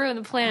rather ruin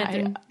the planet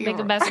than make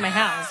a mess of my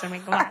house. I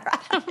mean, come on.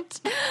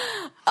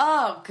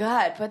 Oh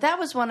God! But that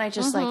was one I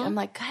just like. I'm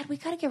like, God, we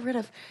got to get rid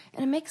of,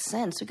 and it makes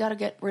sense. We got to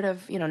get rid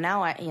of.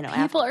 Now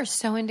people are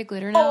so into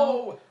glitter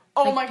now.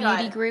 Oh like my God!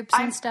 Beauty groups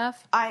and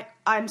stuff.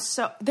 I'm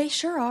so they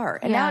sure are,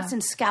 and now it's in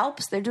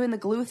scalps. They're doing the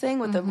glue thing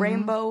with the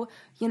rainbow,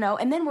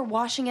 and then we're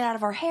washing it out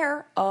of our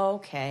hair.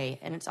 Okay,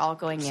 and it's all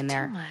going in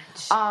there.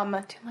 Too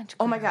much.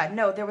 Oh my God!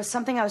 No, there was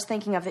something I was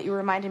thinking of that you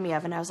reminded me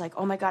of, and I was like,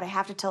 oh my God, I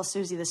have to tell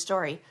Susie this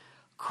story.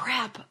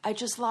 Crap! I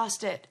just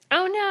lost it.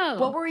 Oh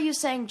no! What were you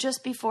saying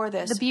just before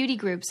this? The beauty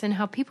groups and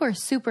how people are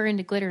super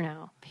into glitter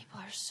now. People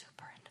are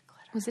super into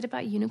glitter. Was it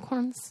about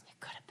unicorns? It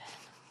could have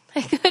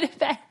been. It could have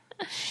been.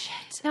 Shit.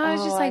 No, I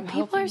was just like,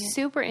 people are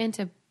super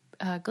into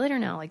glitter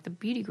now, like the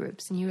beauty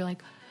groups. And you were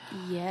like,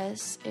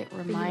 yes, it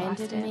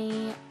reminded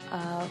me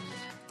of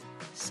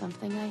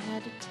something I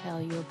had to tell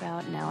you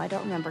about. Now I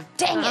don't remember.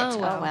 Dang it. Oh,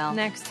 well.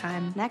 Next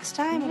time. Next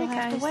time. We'll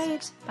have to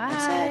wait. Bye.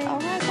 That's it. All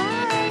right,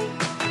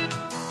 bye.